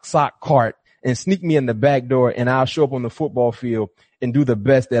jock sock cart and sneak me in the back door, and I'll show up on the football field and do the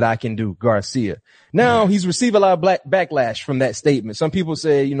best that I can do." Garcia. Now he's received a lot of backlash from that statement. Some people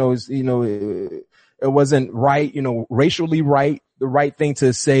say, it wasn't right, racially right, the right thing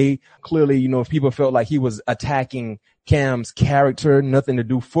to say. Clearly, if people felt like he was attacking Cam's character, nothing to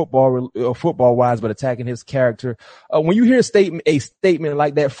do football wise, but attacking his character. When you hear a statement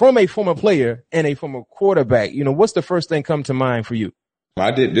like that from a former player and a former quarterback, what's the first thing come to mind for you?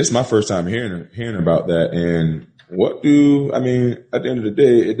 This is my first time hearing about that. And at the end of the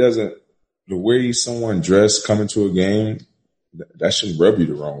day, the way someone dressed coming to a game, that shouldn't rub you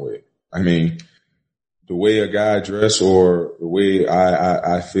the wrong way. The way a guy dress or the way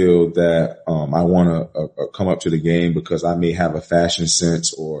I feel that, I want to come up to the game because I may have a fashion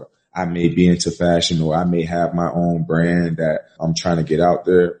sense, or I may be into fashion, or I may have my own brand that I'm trying to get out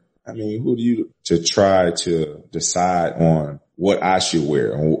there. Who do you to try to decide on what I should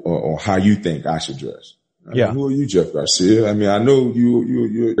wear or how you think I should dress? Who are you, Jeff Garcia? I know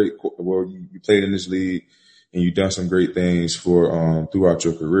you're great. Well, you played in this league and you've done some great things for, throughout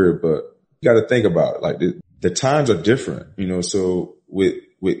your career, but you got to think about it. Like the times are different, so with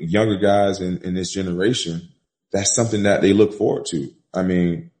younger guys in this generation, that's something that they look forward to.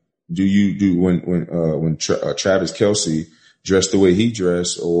 When Travis Kelce dressed the way he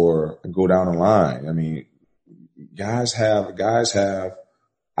dressed or go down the line? Guys have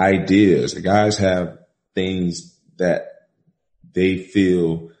ideas. Guys have things that they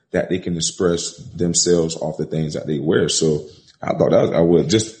feel that they can express themselves off the things that they wear. So I thought I would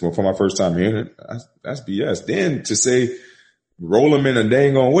just for my first time hearing it. That's BS. Then to say, roll him in a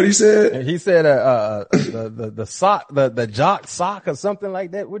dang on what he said. He said, the sock, the jock sock or something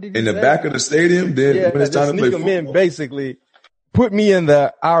like that. What did he say? In the back of the stadium. Then when it's time to play football. In, basically put me in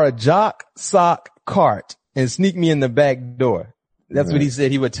our jock sock cart and sneak me in the back door. That's what he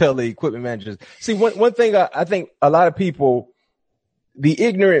said he would tell the equipment managers. See, one thing I think a lot of people, the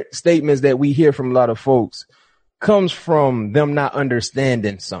ignorant statements that we hear from a lot of folks comes from them not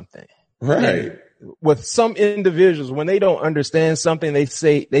understanding something. Right. And with some individuals, when they don't understand something, they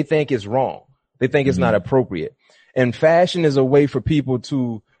think it's wrong. They think it's not appropriate. And fashion is a way for people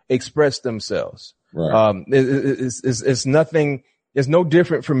to express themselves. Right. It's no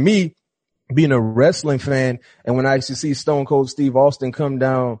different from me being a wrestling fan. And when I used to see Stone Cold Steve Austin come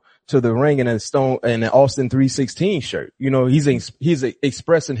down to the ring in an Austin 316 shirt, he's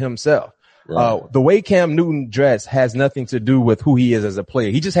expressing himself. Right. The way Cam Newton dressed has nothing to do with who he is as a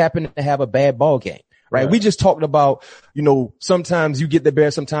player. He just happened to have a bad ball game, right? We just talked about, sometimes you get the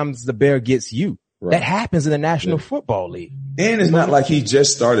bear, sometimes the bear gets you. Right. That happens in the National Football League. And it's not like he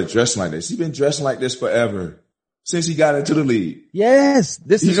just started dressing like this. He's been dressing like this forever. Since he got into the league. Yes.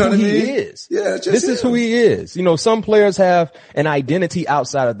 This is who he is. Yeah, this is who he is. Some players have an identity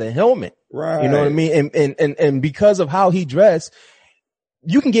outside of the helmet. Right. You know what I mean? And because of how he dressed,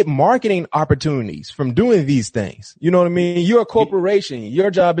 you can get marketing opportunities from doing these things. You know what I mean? You're a corporation.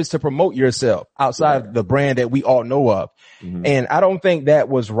 Your job is to promote yourself outside of the brand that we all know of. Mm-hmm. And I don't think that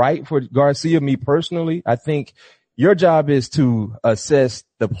was right for Garcia, me personally. I think your job is to assess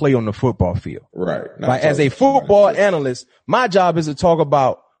the play on the football field. Right. Like, as a football analyst, my job is to talk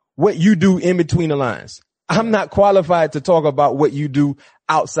about what you do in between the lines. I'm not qualified to talk about what you do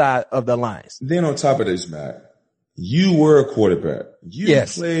outside of the lines. Then on top of this, Matt, you were a quarterback. You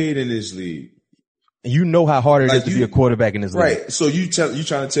played in this league. And you know how hard it is to be a quarterback in this league. Right. So you trying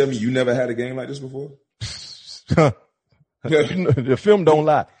to tell me you never had a game like this before? The film don't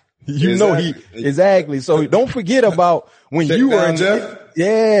lie. Exactly. So don't forget about when you were Jeff.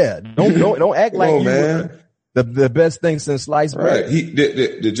 Yeah. Don't act like you were the best thing since sliced bread. Right.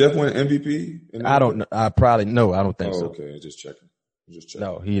 Did Jeff win MVP? I don't know. I don't think so. Okay. Just checking.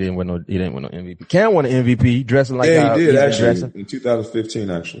 No, he didn't win no MVP. Cam won an MVP dressing like he did actually dressing. In 2015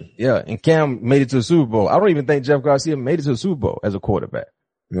 actually. Yeah, and Cam made it to the Super Bowl. I don't even think Jeff Garcia made it to the Super Bowl as a quarterback.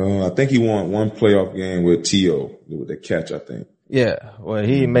 No, I think he won one playoff game with T.O. with the catch, I think. Yeah, well,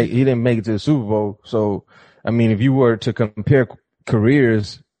 he didn't make it to the Super Bowl. So, I mean, if you were to compare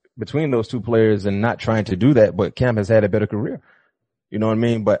careers between those two players and not trying to do that, but Cam has had a better career. You know what I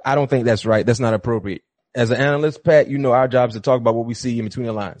mean? But I don't think that's right. That's not appropriate. As an analyst, Pat, our job is to talk about what we see in between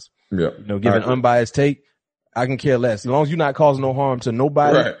the lines. Yeah. Give an unbiased take. I can care less. As long as you're not causing no harm to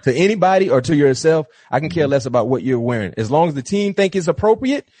nobody, to anybody, or to yourself, I can care less about what you're wearing. As long as the team think it's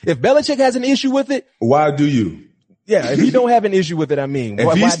appropriate. If Belichick has an issue with it. Why do you? Yeah, if you don't have an issue with it, I mean.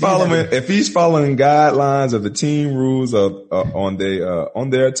 If he's following guidelines of the team rules on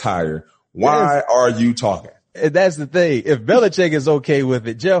their attire, why are you talking? That's the thing. If Belichick is okay with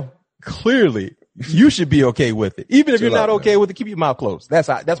it, Jeff, clearly you should be okay with it. Even if you're not okay with it, keep your mouth closed. That's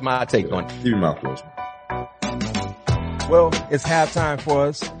my take on it. Keep your mouth closed. Well, it's halftime for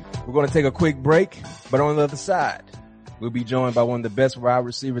us. We're going to take a quick break, but on the other side, we'll be joined by one of the best wide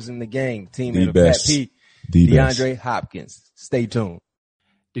receivers in the game, teammate of Pat Pete, DeAndre Hopkins. Stay tuned.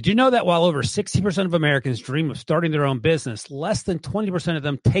 Did you know that while over 60% of Americans dream of starting their own business, less than 20% of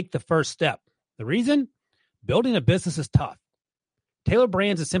them take the first step? The reason? Building a business is tough. Taylor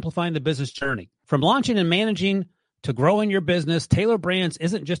Brands is simplifying the business journey. From launching and managing to growing your business, Taylor Brands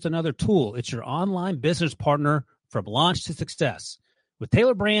isn't just another tool. It's your online business partner from launch to success. With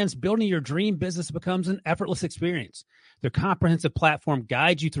Taylor Brands, building your dream business becomes an effortless experience. Their comprehensive platform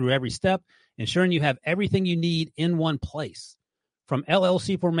guides you through every step, ensuring you have everything you need in one place. From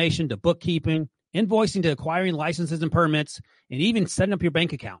LLC formation to bookkeeping, invoicing to acquiring licenses and permits, and even setting up your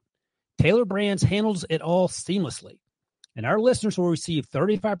bank account, Taylor Brands handles it all seamlessly. And our listeners will receive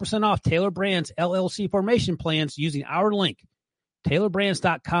 35% off Taylor Brands LLC formation plans using our link,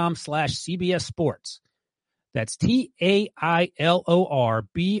 taylorbrands.com/CBS Sports. That's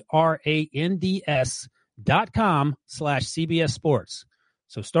TAILORBRANDS.com/CBS Sports.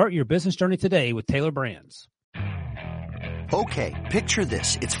 So start your business journey today with Taylor Brands. Okay, picture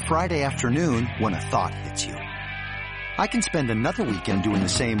this. It's Friday afternoon when a thought hits you. I can spend another weekend doing the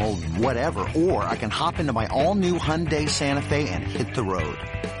same old whatever, or I can hop into my all-new Hyundai Santa Fe and hit the road.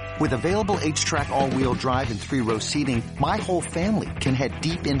 With available H-Track all-wheel drive and 3-row seating, my whole family can head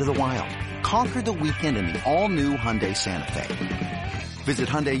deep into the wild. Conquer the weekend in the all-new Hyundai Santa Fe. Visit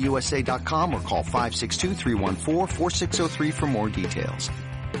HyundaiUSA.com or call 562-314-4603 for more details.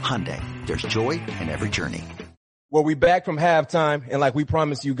 Hyundai, there's joy in every journey. Well, we back from halftime, and like we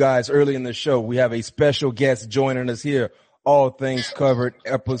promised you guys early in the show, we have a special guest joining us here. All Things Covered,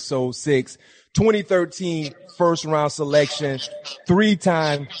 episode 6, 2013 first round selection,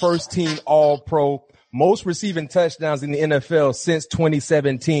 3-time first team All-Pro, most receiving touchdowns in the NFL since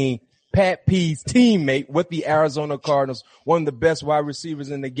 2017. Pat P's teammate with the Arizona Cardinals, one of the best wide receivers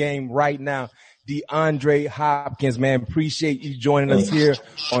in the game right now, DeAndre Hopkins. Man, appreciate you joining us here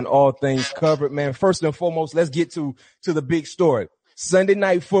on All Things Covered. Man, first and foremost, let's get to the big story. Sunday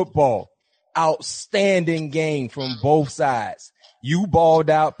Night Football, outstanding game from both sides. You balled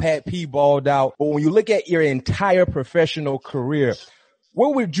out, Pat P balled out. But when you look at your entire professional career, where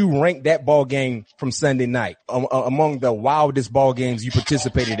would you rank that ball game from Sunday night among the wildest ball games you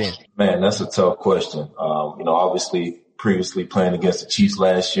participated in? Man, that's a tough question. Obviously previously playing against the Chiefs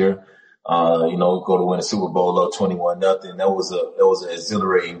last year, go to win a Super Bowl up 21-0. That was an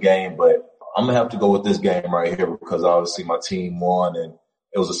exhilarating game, but I'm going to have to go with this game right here because obviously my team won and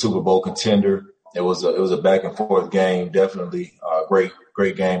it was a Super Bowl contender. It was a back and forth game. Definitely a great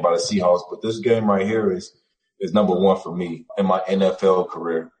game by the Seahawks. But this game right here is number one for me in my NFL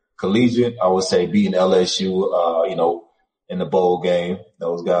career. Collegiate, I would say beating LSU, in the bowl game.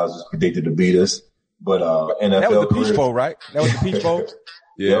 Those guys was predicted to beat us. But, NFL that was the Peach Bowl, right? That was the Peach Bowl?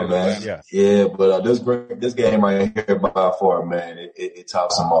 Yeah, man. Yeah, but this game right here by far, man, it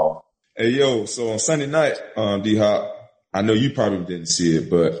tops them all. Hey, yo, so on Sunday night, D-Hop, I know you probably didn't see it,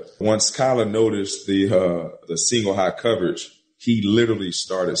 but once Kyler noticed the single high coverage, he literally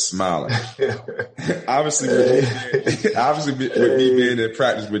started smiling. Obviously, with me being in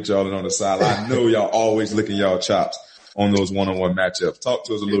practice with y'all and on the side, I know y'all always licking y'all chops on those one-on-one matchups. Talk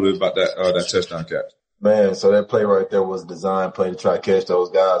to us a little bit about that touchdown catch. Man, so that play right there was a design play to try to catch those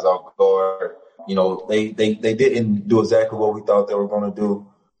guys off guard. They didn't do exactly what we thought they were going to do.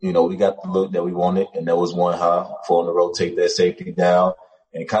 you know, we got the look that we wanted, and there was one high for him to rotate that safety down.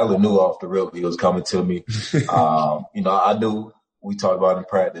 And Kyler knew off the rip he was coming to me. You know, I knew we talked about in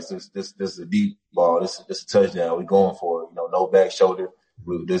practice. This is a deep ball. This is a touchdown. We going for it. You know, no back shoulder.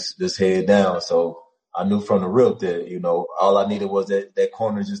 This head down. So I knew from the rip that, you know, all I needed was that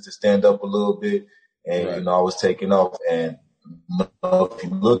corner just to stand up a little bit. And, you know, I was taking off. And you know, if you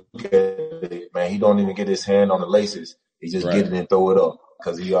look at it, man, he don't even get his hand on the laces. He just get it and throw it up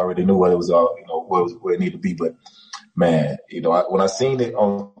because he already knew what it was, you know, where it needed to be. But, man, you know, when I seen it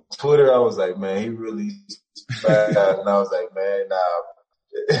on Twitter, I was like, man, he really bad. And I was like, man, nah.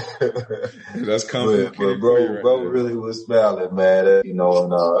 That's coming. But bro really was smiling, man. You know,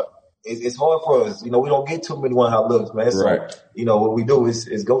 and it's hard for us. You know, we don't get too many one-hot looks, man. So, you know, what we do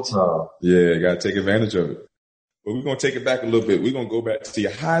is go time. Yeah, you got to take advantage of it. But we're going to take it back a little bit. We're going to go back to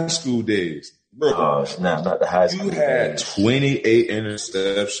your high school days. Bro, not the high school days. You had days. 28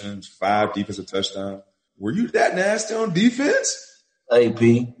 interceptions, 5 defensive touchdowns. Were you that nasty on defense? Hey,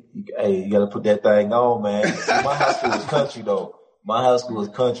 P, you got to put that thing on, man. See, my high school is country, though. My high school is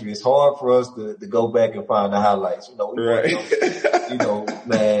country. It's hard for us to go back and find the highlights. You know, you know,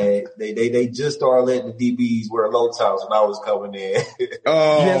 man, they just started letting the DBs wear low tops when I was coming in.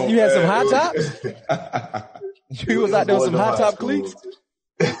 Oh, you had some high tops? You was out there with some high top cleats?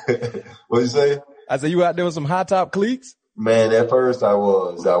 What'd you say? I said you out there with some high top cleats? Man, at first I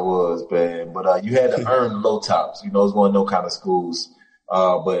was, man. But you had to earn the low tops. You know, it was one of those kind of schools.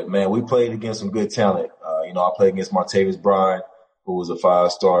 But man, we played against some good talent. You know, I played against Martavis Bryant, who was a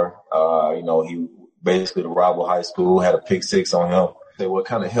 5-star. You know, he basically the rival high school, had a pick 6 on him. They what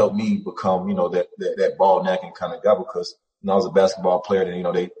kind of helped me become, you know, that ball knocking kind of guy because when I was a basketball player, and, you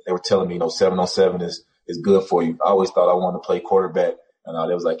know, they were telling me, you know, 7-on-7 is good for you. I always thought I wanted to play quarterback. And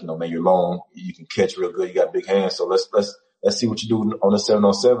they was like, you know, man, you're long. You can catch real good. You got big hands. So let's see what you do on the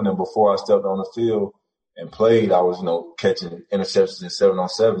 7-on-7. And before I stepped on the field and played, I was, you know, catching interceptions in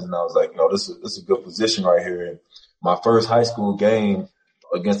 7-on-7s. And I was like, you know, this is a good position right here. And my first high school game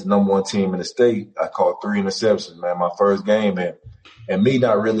against the number 1 team in the state, I caught 3 interceptions, man, my first game. And me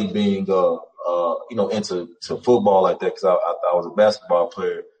not really being, you know, into football like that because I was a basketball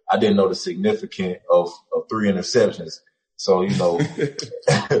player. I didn't know the significance of 3 interceptions. So, you know,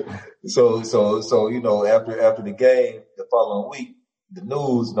 so, you know, after the game, the following week, the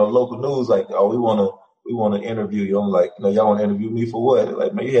news, you know, local news, like, oh, we want to interview you. I'm like, you know, y'all want to interview me for what? They're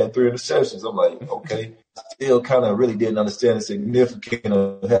like, man, you had 3 interceptions. I'm like, okay. Still kind of really didn't understand the significance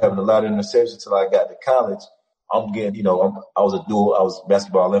of having a lot of interceptions until I got to college. I'm getting, you know, I was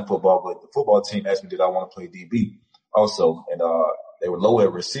basketball and football, but the football team asked me, did I want to play DB also? And, they were low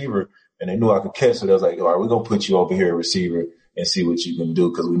at receiver and they knew I could catch. So they was like, all right, we're going to put you over here at receiver and see what you can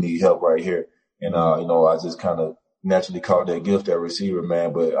do because we need help right here. And, you know, I just kind of naturally caught that gift at receiver,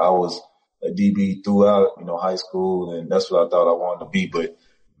 man. But I was a DB throughout, you know, high school, and that's what I thought I wanted to be. But,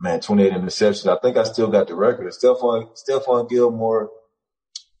 man, 28 interceptions. I think I still got the record. Stephon Gilmore,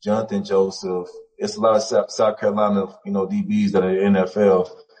 Jonathan Joseph. It's a lot of South Carolina, you know, DBs that are in the NFL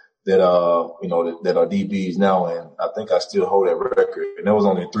that you know, that are DBs now, and I think I still hold that record. And that was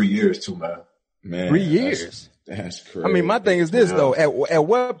only 3 years too, man. 3 years. That's crazy. I mean, my thing is this though. At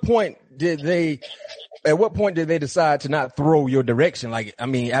what point did they decide to not throw your direction? Like, I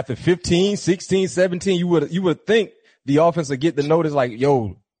mean, after 15, 16, 17, you would think the offense would get the notice like,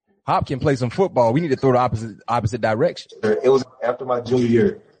 yo, Hop can play some football. We need to throw the opposite direction. It was after my junior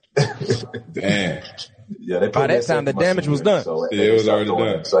year. Damn. Yeah, they by that time the damage was done. So yeah, it was already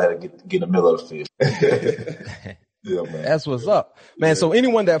done. So I had to get in the middle of the field. Yeah, man. That's what's up, man. Yeah. So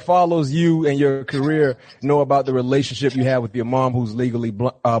anyone that follows you and your career know about the relationship you have with your mom, who's legally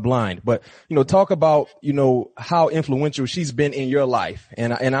blind. But you know, talk about how influential she's been in your life.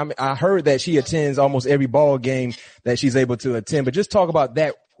 And I heard that she attends almost every ball game that she's able to attend. But just talk about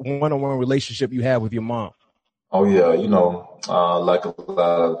that one-on-one relationship you have with your mom. Oh yeah, like a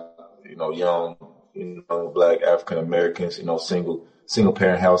lot of young Black African Americans, single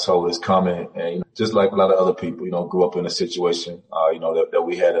parent household is common, and just like a lot of other people, grew up in a situation, that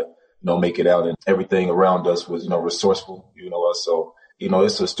we had to, make it out, and everything around us was, resourceful, so,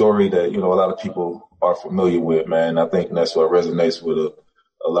 it's a story that, a lot of people are familiar with, man. I think that's what resonates with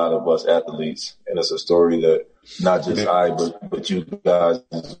a lot of us athletes. And it's a story that not just I, but you guys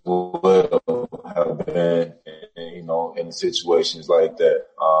as well have been, in situations like that.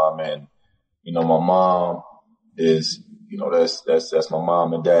 And, my mom is, that's my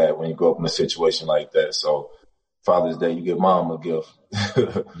mom and dad when you grow up in a situation like that. So Father's Day, you give mom a gift.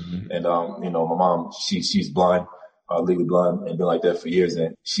 Mm-hmm. And, my mom, she's blind. Legally Blonde and been like that for years.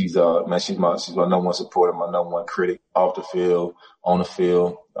 And she's my number one supporter, my number one critic off the field, on the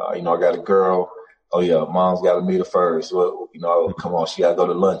field. I got a girl. Oh yeah, mom's got to meet her first. Well, come on, she got to go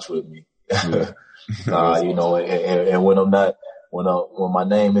to lunch with me. And when I'm not, when my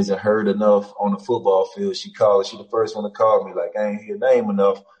name isn't heard enough on the football field, she the first one to call me like, I ain't hear your name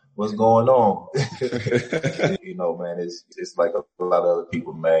enough. What's going on? Man, it's like a lot of other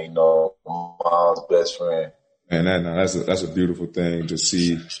people, man. Mom's best friend. And that's a beautiful thing to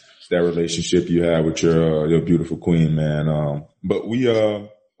see that relationship you have with your beautiful queen, man. But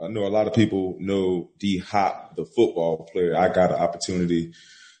I know a lot of people know D Hop, the football player. I got an opportunity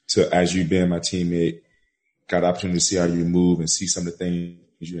to, as you being my teammate, got an opportunity to see how you move and see some of the things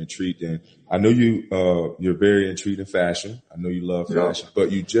you're intrigued in. I know you're very intrigued in fashion. I know you love fashion,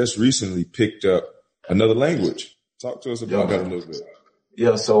 but you just recently picked up another language. Talk to us about that a little bit.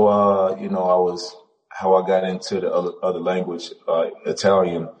 Yeah. So, how I got into the other language,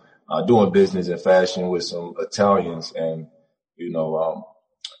 Italian, doing business and fashion with some Italians. And,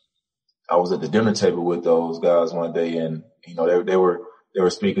 I was at the dinner table with those guys one day and, they were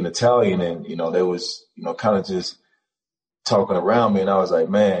speaking Italian and, they was, kind of just talking around me. And I was like,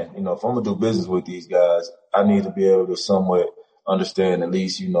 man, if I'm going to do business with these guys, I need to be able to somewhat understand at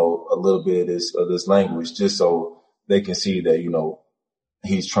least, a little bit of this language just so they can see that,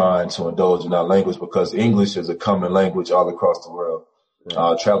 he's trying to indulge in our language because English is a common language all across the world.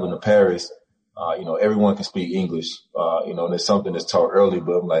 Right. Traveling to Paris, everyone can speak English, and it's something that's taught early,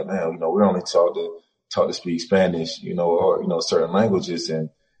 but I'm like, man, we're only taught to speak Spanish, or certain languages.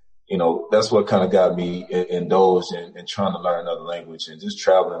 And, that's what kind of got me indulged in trying to learn another language and just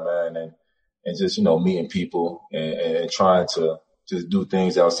traveling, man, and just, meeting people and trying to just do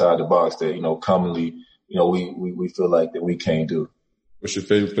things outside the box that, commonly, we feel like that we can't do. What's your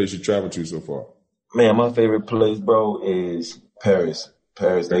favorite place you traveled to so far? Man, my favorite place, bro, is Paris.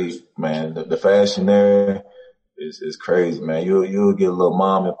 The fashion there is crazy, man. You'll get a little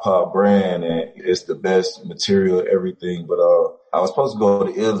mom and pop brand and it's the best material, everything. But, I was supposed to go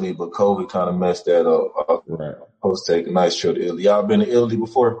to Italy, but COVID kind of messed that up. Right. I was supposed to take a nice trip to Italy. Y'all been to Italy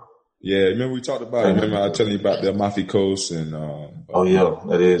before? Yeah. Remember we talked about it. Remember I was telling you about the Amalfi Coast and, oh yeah,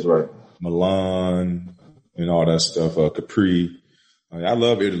 that is right. Milan and all that stuff, Capri. I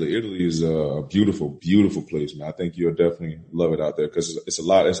love Italy. Italy is a beautiful, beautiful place, man. I think you'll definitely love it out there because it's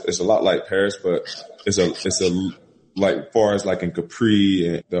a lot like Paris, but it's like far as like in Capri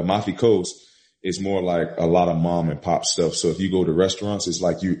and the Amalfi Coast, it's more like a lot of mom and pop stuff. So if you go to restaurants, it's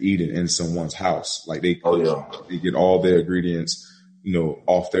like you're eating in someone's house. Like they get all their ingredients,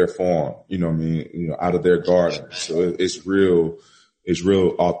 off their farm, out of their garden. So it's real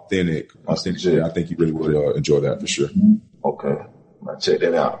authentic. I think you really would enjoy that for sure. Okay. Check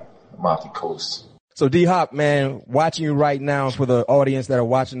that out. Amalfi Coast. So D Hop, man, watching you right now for the audience that are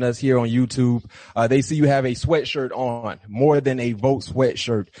watching us here on YouTube, they see you have a sweatshirt on, More Than a Vote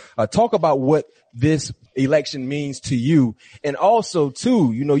sweatshirt. Talk about what this election means to you. And also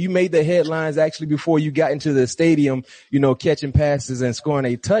too, you made the headlines actually before you got into the stadium, catching passes and scoring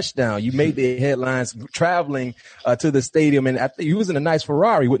a touchdown. You made the headlines traveling, to the stadium. And I think you was in a nice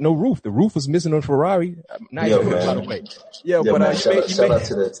Ferrari with no roof. The roof was missing on Ferrari. Nice roof, by the way. Shout out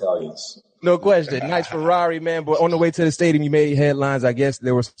to the Italians. No question. Nice Ferrari, man. But on the way to the stadium, you made headlines. I guess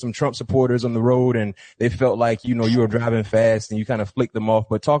there were some Trump supporters on the road and they felt like, you were driving fast and you kind of flicked them off.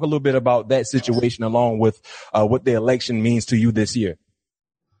 But talk a little bit about that situation along with, what the election means to you this year.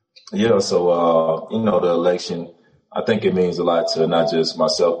 Yeah. So, the election, I think it means a lot to not just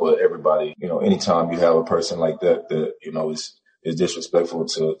myself, but everybody. Anytime you have a person like that, is disrespectful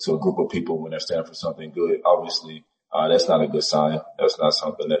to a group of people when they're standing for something good, obviously. That's not a good sign. That's not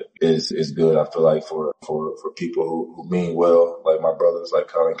something that is good. I feel like for people who mean well, like my brothers, like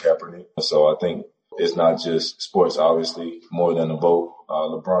Colin Kaepernick. So I think it's not just sports, obviously, more than a vote.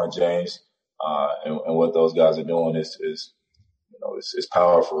 LeBron James, and what those guys are doing is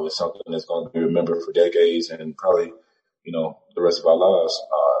powerful. It's something that's going to be remembered for decades and probably, the rest of our lives.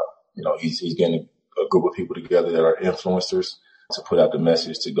 He's getting a group of people together that are influencers to put out the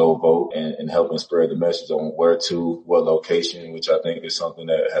message to go vote and helping spread the message on where to, what location, which I think is something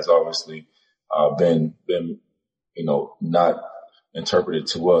that has obviously been not interpreted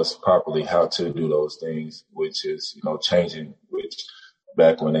to us properly how to do those things, which is, changing, which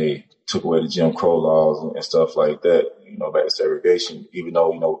back when they took away the Jim Crow laws and stuff like that, back to segregation, even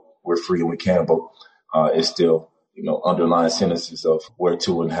though, we're free and we can vote, it's still, underlying sentences of where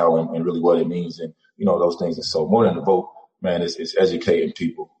to and how and really what it means and, those things. And so more than a vote, man, it's educating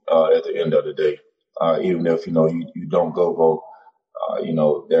people, at the end of the day. Even if, you don't go vote,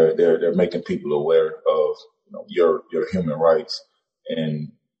 they're making people aware of, your human rights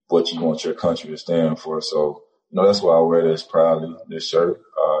and what you want your country to stand for. So, that's why I wear this proudly, this shirt,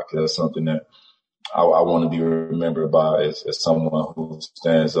 cause that's something that I want to be remembered by as someone who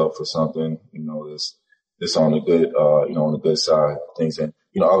stands up for something, that's on the good, on the good side of things. And,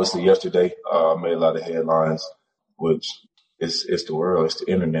 obviously yesterday, I made a lot of headlines, which it's the world, it's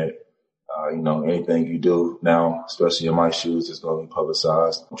the internet. Anything you do now, especially in my shoes, is going to be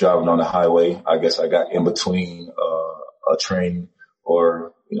publicized. Driving on the highway, I guess I got in between, a train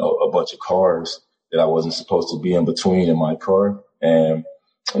or, a bunch of cars that I wasn't supposed to be in between in my car. And,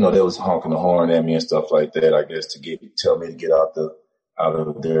 they was honking the horn at me and stuff like that, I guess, to tell me to get out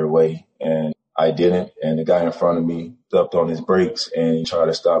of their way. And I didn't. And the guy in front of me stepped on his brakes and he tried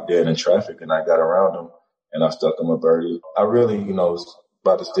to stop dead in traffic, and I got around him and I stuck him a birdie. I really, was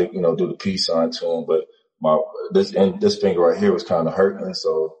about to stick, do the peace sign to him, but this finger right here was kind of hurting,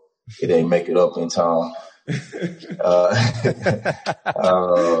 so it didn't make it up in time.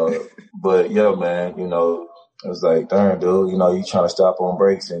 But yeah, man, it was like, darn, dude, you trying to stop on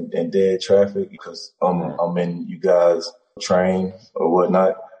brakes and dead traffic because I'm in you guys' train or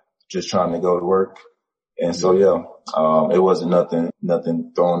whatnot, just trying to go to work. And so, yeah, it wasn't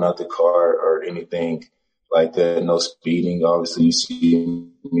nothing thrown out the car or anything like that. No speeding. Obviously, you see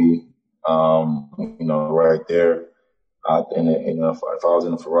me, right there. If I was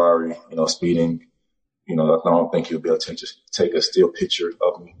in a Ferrari, speeding, I don't think you'll be able to take a still picture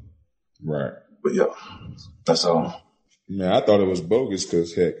of me. Right. But yeah, that's all. Man, I thought it was bogus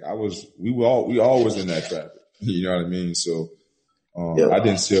because heck, we all was in that traffic. You know what I mean? So, I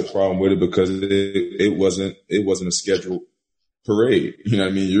didn't see a problem with it because it wasn't a scheduled parade. You know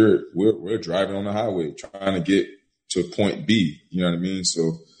what I mean? We're driving on the highway trying to get to point B. You know what I mean?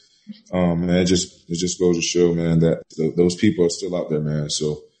 So, man, it just goes to show, man, that those people are still out there, man.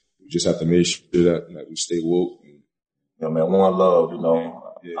 So we just have to make sure that we stay woke. Yeah, man, one love,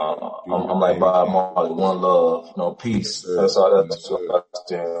 Yeah, I'm like Bob Marley, one love, peace. Yes, that's all I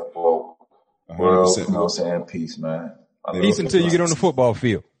stand for. World, saying peace, man. Peace until you get on the football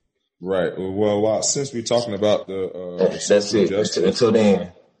field. Right. Well, since we're talking about that's it. Until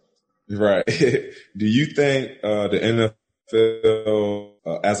then. Right. Do you think the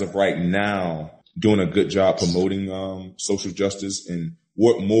NFL, as of right now, doing a good job promoting social justice, and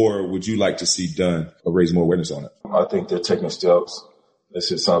what more would you like to see done or raise more awareness on it? I think they're taking steps.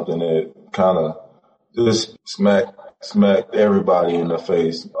 This is something that kind of just smacked everybody in the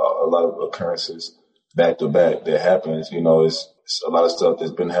face. A lot of occurrences back to back that happens. It's a lot of stuff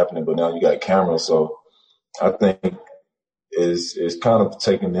that's been happening, but now you got cameras. So I think it's kind of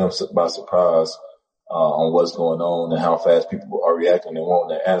taking them by surprise on what's going on and how fast people are reacting and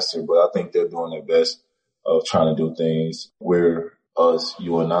wanting an answer. But I think they're doing their best of trying to do things where us,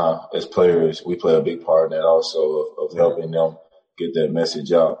 you and I, as players, we play a big part in that also of helping them get that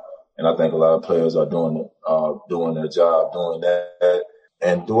message out. And I think a lot of players are doing their job, doing that.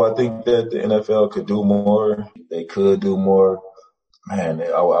 And do I think that the NFL could do more? They could do more. Man,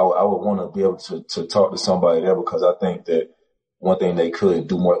 I would want to be able to talk to somebody there, because I think that one thing they could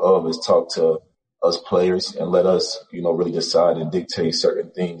do more of is talk to us players and let us, really decide and dictate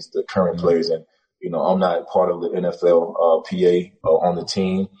certain things, the current players. And, I'm not part of the NFL PA on the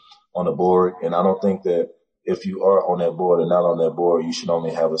team, on the board. And I don't think that if you are on that board and not on that board, you should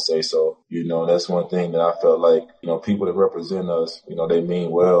only have a say so. That's one thing that I felt like, people that represent us, they mean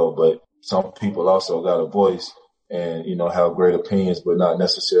well, but some people also got a voice and, have great opinions, but not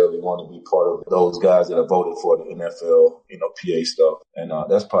necessarily want to be part of those guys that have voted for the NFL, PA stuff. And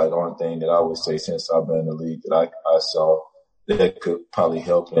that's probably the only thing that I would say since I've been in the league that I saw that could probably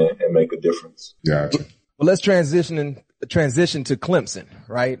help and make a difference. Gotcha. Well, let's transition to Clemson,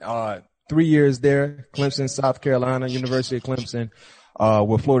 right? 3 years there, Clemson, South Carolina, University of Clemson,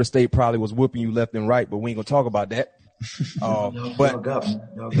 where Florida State probably was whooping you left and right, but we ain't gonna talk about that. Y'all got me.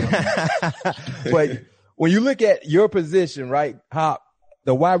 But when you look at your position, right, Hop,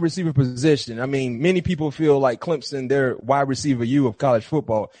 the wide receiver position, I mean, many people feel like Clemson, they're wide receiver U of college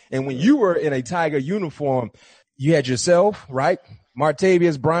football. And when you were in a Tiger uniform, you had yourself, right,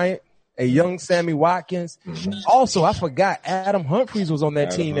 Martavius Bryant, a young Sammy Watkins. Mm-hmm. Also, I forgot Adam Humphries was on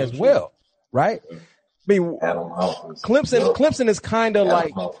that team as well, right? I mean, Clemson is kind of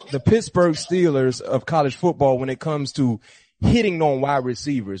like the Pittsburgh Steelers of college football when it comes to hitting on wide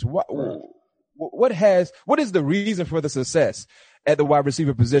receivers. What is the reason for the success at the wide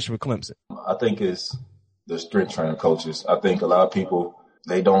receiver position with Clemson? I think it's the strength training coaches. I think a lot of people,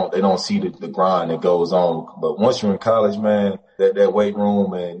 they don't see the grind that goes on. But once you're in college, man, that weight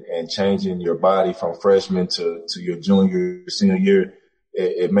room and changing your body from freshman to your junior, senior year,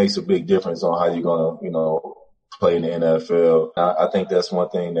 it makes a big difference on how you're going to, play in the NFL. I think that's one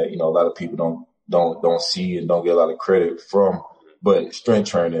thing that, a lot of people don't see and don't get a lot of credit from. But strength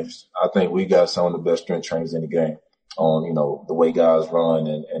trainers, I think we got some of the best strength trainers in the game on, the way guys run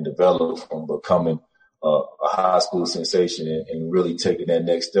and develop from becoming a high school sensation and really taking that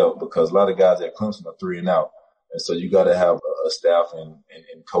next step, because a lot of guys at Clemson are 3 and out. And so you got to have a staff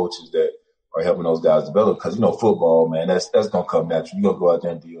and coaches that are helping those guys develop, because, football, man, that's going to come natural. You're going to go out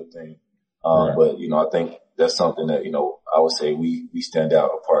there and do your thing. Right. But, I think that's something that, I would say we stand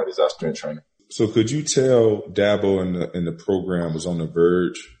out apart as our strength training. So could you tell Dabo and the program was on the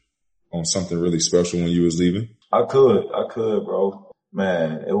verge on something really special when you was leaving? I could, bro.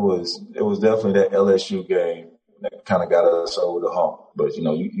 Man, it was definitely that LSU game that kind of got us over the hump. But,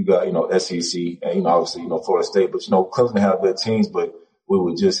 you got, SEC and, obviously, Florida State. But, Clemson have good teams, but we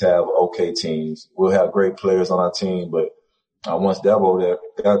would just have okay teams. We'll have great players on our team. But once Dabo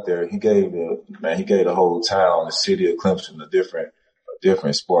got there, he gave the whole town, the city of Clemson, a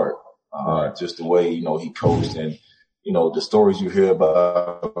different spark. Right. Just the way, he coached and, the stories you hear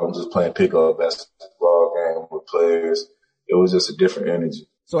about him just playing pickup basketball game with players. It was just a different energy.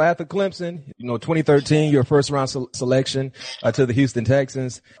 So after Clemson, 2013, your first round selection to the Houston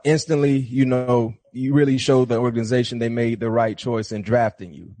Texans, instantly, you really showed the organization they made the right choice in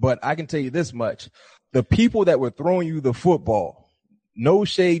drafting you. But I can tell you this much. The people that were throwing you the football, no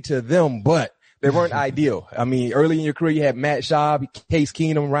shade to them, but they weren't ideal. I mean, early in your career, you had Matt Schaub, Case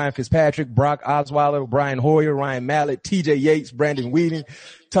Keenum, Ryan Fitzpatrick, Brock Osweiler, Brian Hoyer, Ryan Mallett, TJ Yates, Brandon Weeden,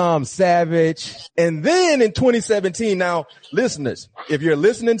 Tom Savage. And then in 2017, now listeners, if you're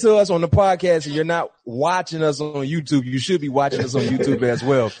listening to us on the podcast and you're not watching us on YouTube, you should be watching us on YouTube as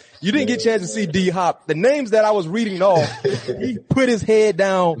well. You didn't get a chance to see D-Hop. The names that I was reading off, he put his head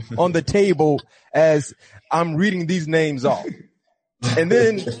down on the table as I'm reading these names off. And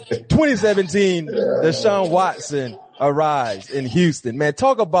then 2017, Deshaun Watson arrives in Houston. Man,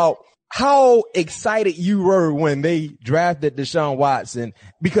 talk about how excited you were when they drafted Deshaun Watson,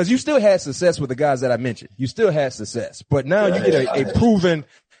 because you still had success with the guys that I mentioned. You still had success, but now you get a proven,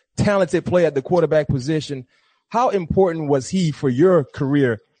 talented player at the quarterback position. How important was he for your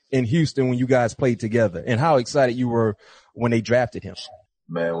career in Houston when you guys played together, and how excited you were when they drafted him?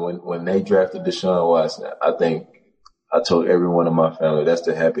 Man, when they drafted Deshaun Watson, I think I told everyone in my family that's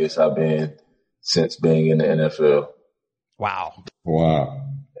the happiest I've been since being in the NFL. Wow.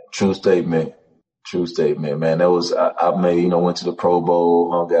 True statement, man. That was, I went to the Pro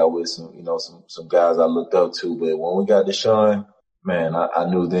Bowl, hung out with some guys I looked up to. But when we got Deshaun, man, I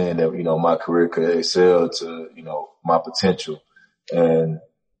knew then that, my career could excel to, my potential. And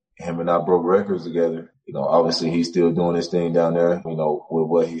him and I broke records together. Obviously he's still doing his thing down there, with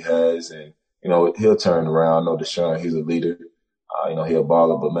what he has, and, he'll turn around. I know Deshaun, he's a leader. He'll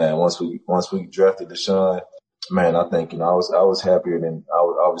baller. But man, once we drafted Deshaun, man, I think, I was happier than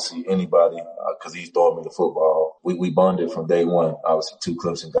obviously anybody, cause he's throwing me the football. We bonded from day one. Obviously 2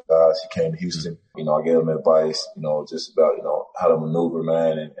 Clemson guys. He came to Houston. I gave him advice, just about, how to maneuver,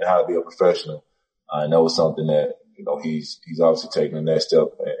 man, and how to be a professional. And that was something that, he's obviously taking the next step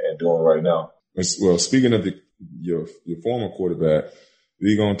and doing right now. Well, speaking of your former quarterback,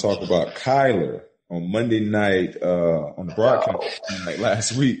 we're going to talk about Kyler on Monday night, on the broadcast night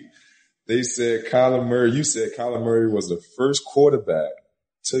last week. They said you said Kyler Murray was the first quarterback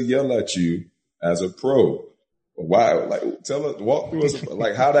to yell at you as a pro. Why? Like, walk through us,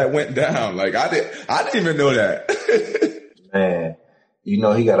 like how that went down. Like I didn't even know that. Man, he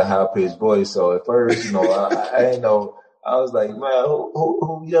got a high pitched voice. So at first, I didn't know. I was like, man,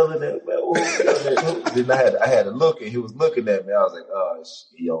 who yelling at me? Who yelling at me? Then I had to look, and he was looking at me. I was like, oh,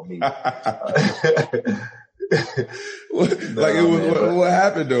 he on me. What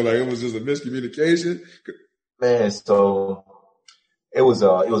happened though? Like it was just a miscommunication. Man, so it was a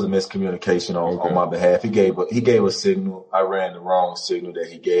miscommunication on my behalf. He gave a signal. I ran the wrong signal that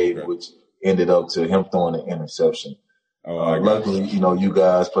he gave, which ended up to him throwing an interception. Luckily, you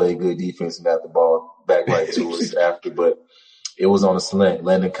guys played good defense and got the ball back right to us after, but it was on a slant.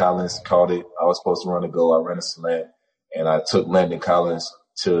 Landon Collins caught it. I was supposed to run a go. I ran a slant, and I took Landon Collins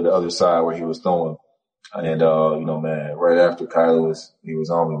to the other side where he was throwing. And, man, right after Kyler was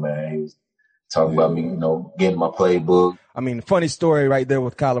on me, man. He was talking about me, getting my playbook. I mean, funny story right there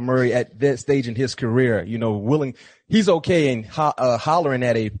with Kyler Murray at that stage in his career, he's okay in hollering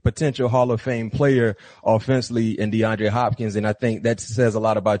at a potential Hall of Fame player offensively in DeAndre Hopkins. And I think that says a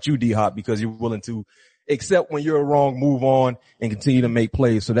lot about you, D-Hop, because you're willing to accept when you're wrong, move on, and continue to make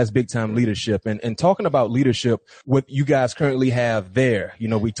plays. So that's big time leadership. And talking about leadership, what you guys currently have there,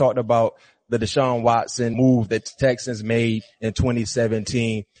 we talked about the Deshaun Watson move that the Texans made in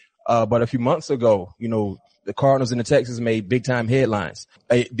 2017. But a few months ago, the Cardinals and the Texans made big time headlines.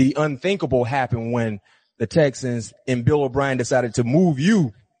 The unthinkable happened when the Texans and Bill O'Brien decided to move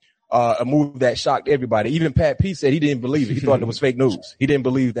you, a move that shocked everybody. Even Pat Pete said he didn't believe it. He thought it was fake news. He didn't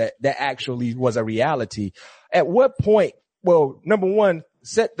believe that actually was a reality. At what point, well, number one,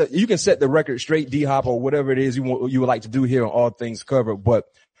 you can set the record straight, D-Hop, or whatever it is you would like to do here on All Things Covered, but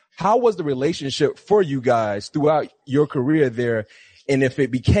how was the relationship for you guys throughout your career there? And if it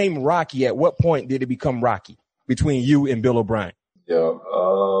became rocky, at what point did it become rocky between you and Bill O'Brien? Yeah,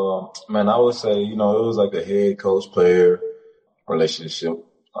 man, I would say, it was like a head coach player relationship.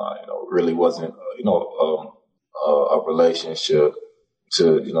 Really wasn't, a relationship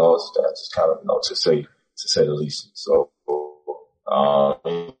to, just kind of, to say the least. So,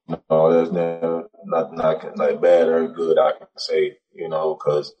 there's never nothing like bad or good I can say,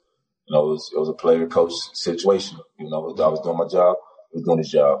 because, it was a player coach situation. I was doing my job, he was doing his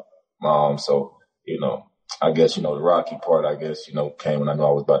job. So, I guess, the rocky part, came when I knew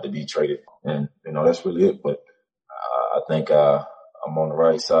I was about to be traded. And, that's really it. But I think I'm on the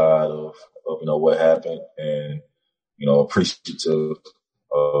right side of what happened and, appreciative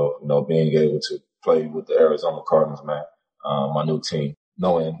of, being able to play with the Arizona Cardinals, man, my new team,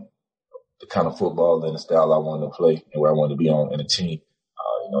 knowing the kind of football and the style I wanted to play and where I wanted to be on in a team.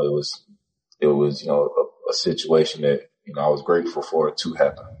 It was, a situation that, I was grateful for it to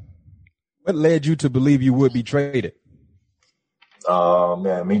happen. What led you to believe you would be traded?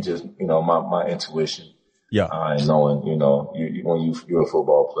 Man, me just, my intuition. Yeah. And knowing, when you're a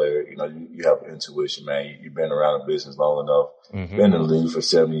football player, you have intuition, man. You've been around the business long enough, been in the league for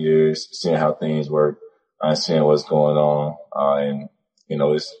 7 years, seeing how things work, seeing what's going on. And,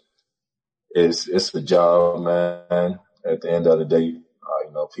 it's a job, man. At the end of the day,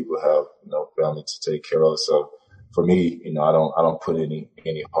 people have, family to take care of. So for me, I don't put any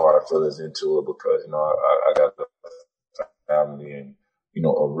hard feelings into it because, I got a family and,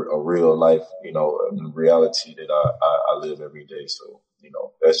 a real life, reality that I live every day. So,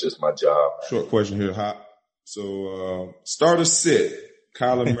 that's just my job. Short question here, Hop. So, start or sit,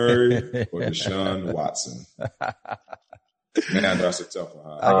 Kyler Murray or Deshaun Watson? Man, that's a tough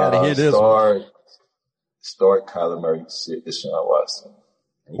one. I gotta hear this. Start Kyler Murray, sit Deshaun Watson.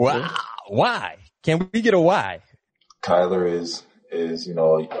 Okay. Wow. Why? Can we get a why? Kyler is,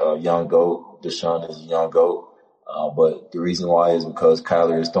 a young GOAT. Deshaun is a young GOAT. But the reason why is because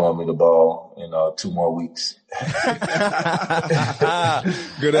Kyler is throwing me the ball in 2 more weeks.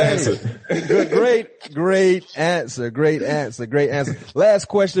 Good answer. Great answer. Last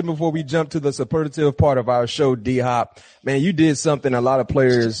question before we jump to the superlative part of our show, D-Hop. Man, you did something a lot of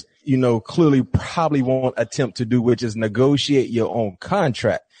players, clearly probably won't attempt to do, which is negotiate your own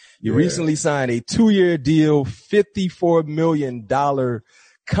contract. You recently signed a 2-year deal, $54 million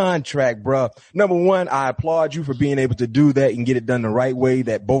contract, bruh. Number one, I applaud you for being able to do that and get it done the right way,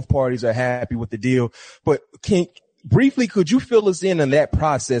 that both parties are happy with the deal. But could you fill us in on that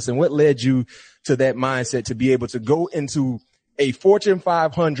process and what led you to that mindset to be able to go into a Fortune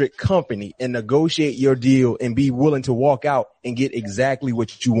 500 company and negotiate your deal and be willing to walk out and get exactly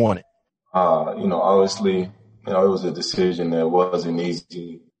what you wanted? Obviously, it was a decision that wasn't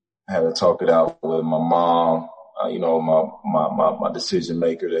easy. I had to talk it out with my mom. My decision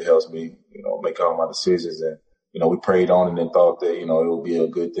maker that helps me, make all my decisions. And, we prayed on it and thought that, it would be a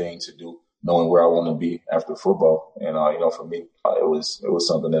good thing to do, knowing where I want to be after football. And, for me, it was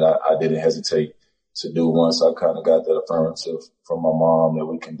something that I didn't hesitate to do once I kind of got that affirmative from my mom that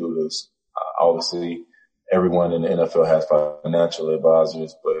we can do this. Obviously, everyone in the NFL has financial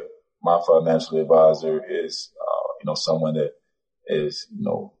advisors, but my financial advisor is, someone that is,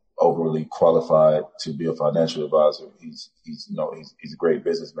 overly qualified to be a financial advisor. He's a great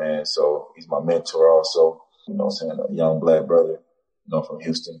businessman. So he's my mentor also, a young black brother, from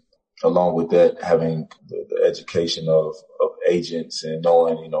Houston. Along with that, having the education of agents and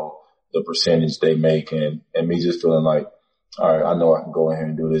knowing, the percentage they make and me just feeling like, all right, I know I can go in here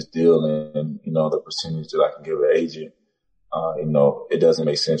and do this deal and the percentage that I can give an agent, it doesn't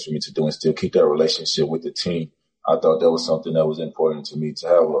make sense for me to do and still keep that relationship with the team. I thought that was something that was important to me to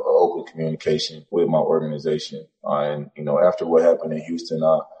have an open communication with my organization. And, after what happened in Houston,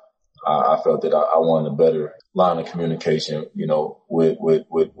 I felt that I wanted a better line of communication, with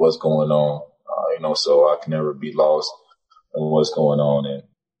what's going on, so I can never be lost in what's going on. And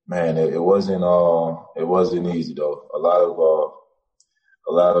man, it wasn't easy though. A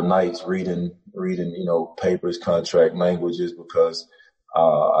lot of nights reading, papers, contract languages because,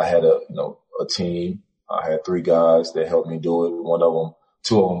 I had a team. I had 3 guys that helped me do it. 2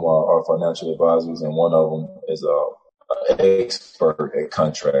 of them are financial advisors and one of them is a expert at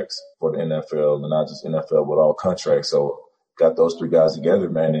contracts for the NFL, and not just NFL, but all contracts. So got those three guys together,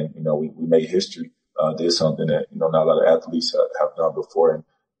 man, and, we made history, did something that, not a lot of athletes have done before.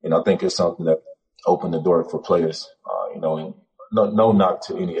 And, I think it's something that opened the door for players, and no knock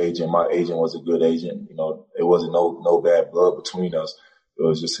to any agent. My agent was a good agent. It wasn't no bad blood between us. It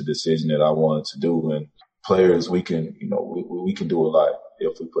was just a decision that I wanted to do. And players, we can, we can do a lot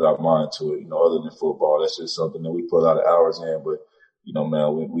if we put our mind to it, other than football. That's just something that we put a lot of hours in. But,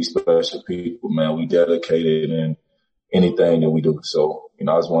 man, we special people, man. We dedicated in anything that we do. So,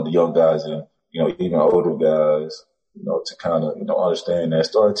 I was one of the young guys and, even older guys, to kind of, understand that,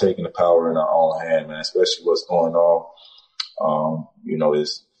 started taking the power in our own hand, man, especially what's going on.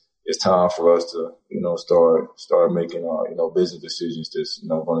 It's time for us to, start making, business decisions that's,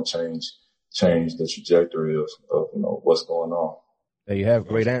 going to change the trajectory of, what's going on. There you have.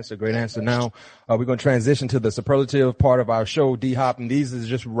 Great answer. Great answer. Now, we're going to transition to the superlative part of our show, D-Hop, and these is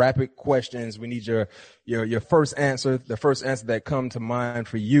just rapid questions. We need your first answer, the first answer that come to mind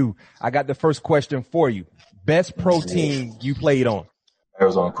for you. I got the first question for you. Best pro team you played on?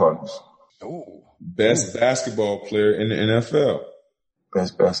 Arizona Cardinals. Ooh. Best basketball player in the NFL?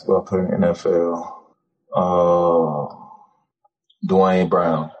 Best basketball player in the NFL? Dwayne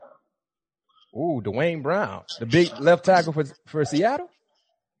Brown. Ooh, Dwayne Brown, the big left tackle for Seattle.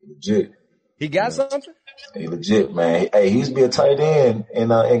 Legit. He got something. He legit, man. Hey, he used to be a tight end in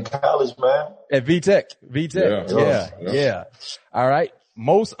college, man. At VTech. Yeah. All right.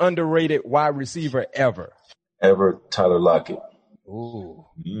 Most underrated wide receiver ever. Tyler Lockett. Ooh.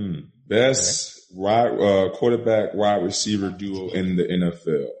 Best quarterback wide receiver duo in the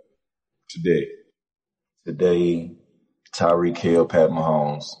NFL today. Tyreek Hill, Pat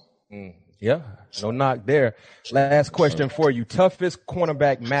Mahomes. Yeah, no knock there. Last question for you. Toughest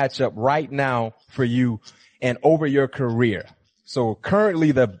cornerback matchup right now for you and over your career. So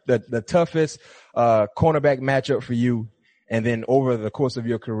currently the toughest cornerback matchup for you and then over the course of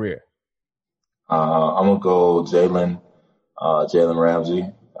your career. I'm going to go Jalen Ramsey,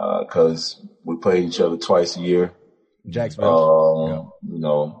 cause we played each other twice a year. Jacksonville.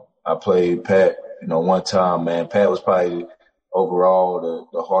 I played Pat, one time, man. Pat was probably overall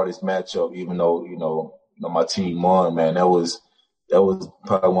the hardest matchup, even though, my team won, man. That was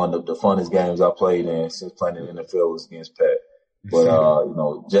probably one of the funnest games I played in since playing in the NFL was against Pat. But,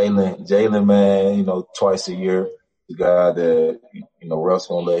 Jalen, man, twice a year, the guy that, Russ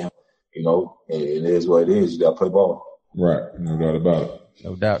won't let him, it is what it is. You got to play ball. Right. No doubt about it.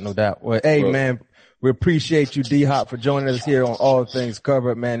 No doubt. Well, hey, man, we appreciate you, D-Hop, for joining us here on All Things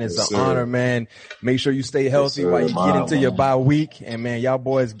Covered, man. It's an honor, man. Make sure you stay healthy while you get into your bye week. And, man, y'all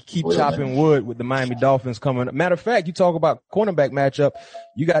boys keep chopping wood with the Miami Dolphins coming up. Matter of fact, you talk about cornerback matchup.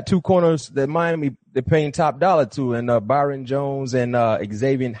 You got two corners that Miami, they're paying top dollar to, and Byron Jones and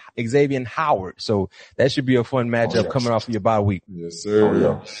Xavier Howard. So that should be a fun matchup coming off of your bye week. Yes,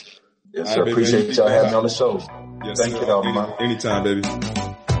 sir. Yes, sir. Appreciate y'all having me on the show. Yes, Thank you, y'all, man. Anytime, baby.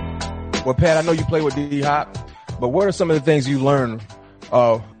 Well, Pat, I know you play with D-Hop, but what are some of the things you learned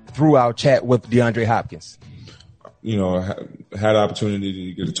through our chat with DeAndre Hopkins? Had the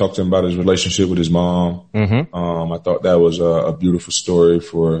opportunity to get to talk to him about his relationship with his mom. I thought that was a beautiful story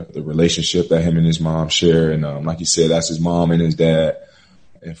for the relationship that him and his mom share. And like you said, that's his mom and his dad.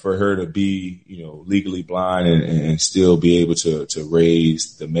 And for her to be, legally blind and still be able to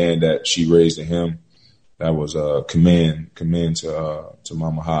raise the man that she raised in him, that was a commend to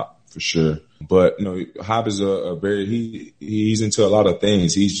Mama Hop. For sure. But, Hop is he's into a lot of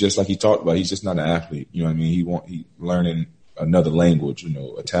things. He's just like he talked about. He's just not an athlete. You know what I mean? He learning another language,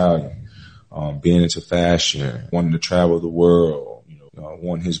 Italian, being into fashion, wanting to travel the world,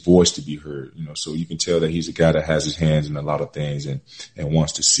 wanting his voice to be heard, so you can tell that he's a guy that has his hands in a lot of things and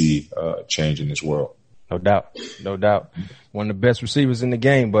wants to see, change in this world. No doubt. One of the best receivers in the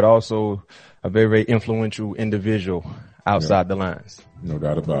game, but also a very, very influential individual outside the lines. No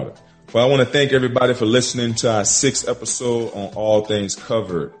doubt about it. Well, I want to thank everybody for listening to our 6th episode on All Things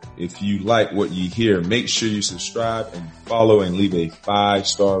Covered. If you like what you hear, make sure you subscribe and follow and leave a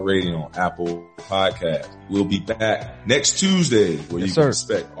 5-star rating on Apple Podcasts. We'll be back next Tuesday where you can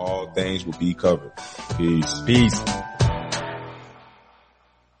expect all things will be covered. Peace.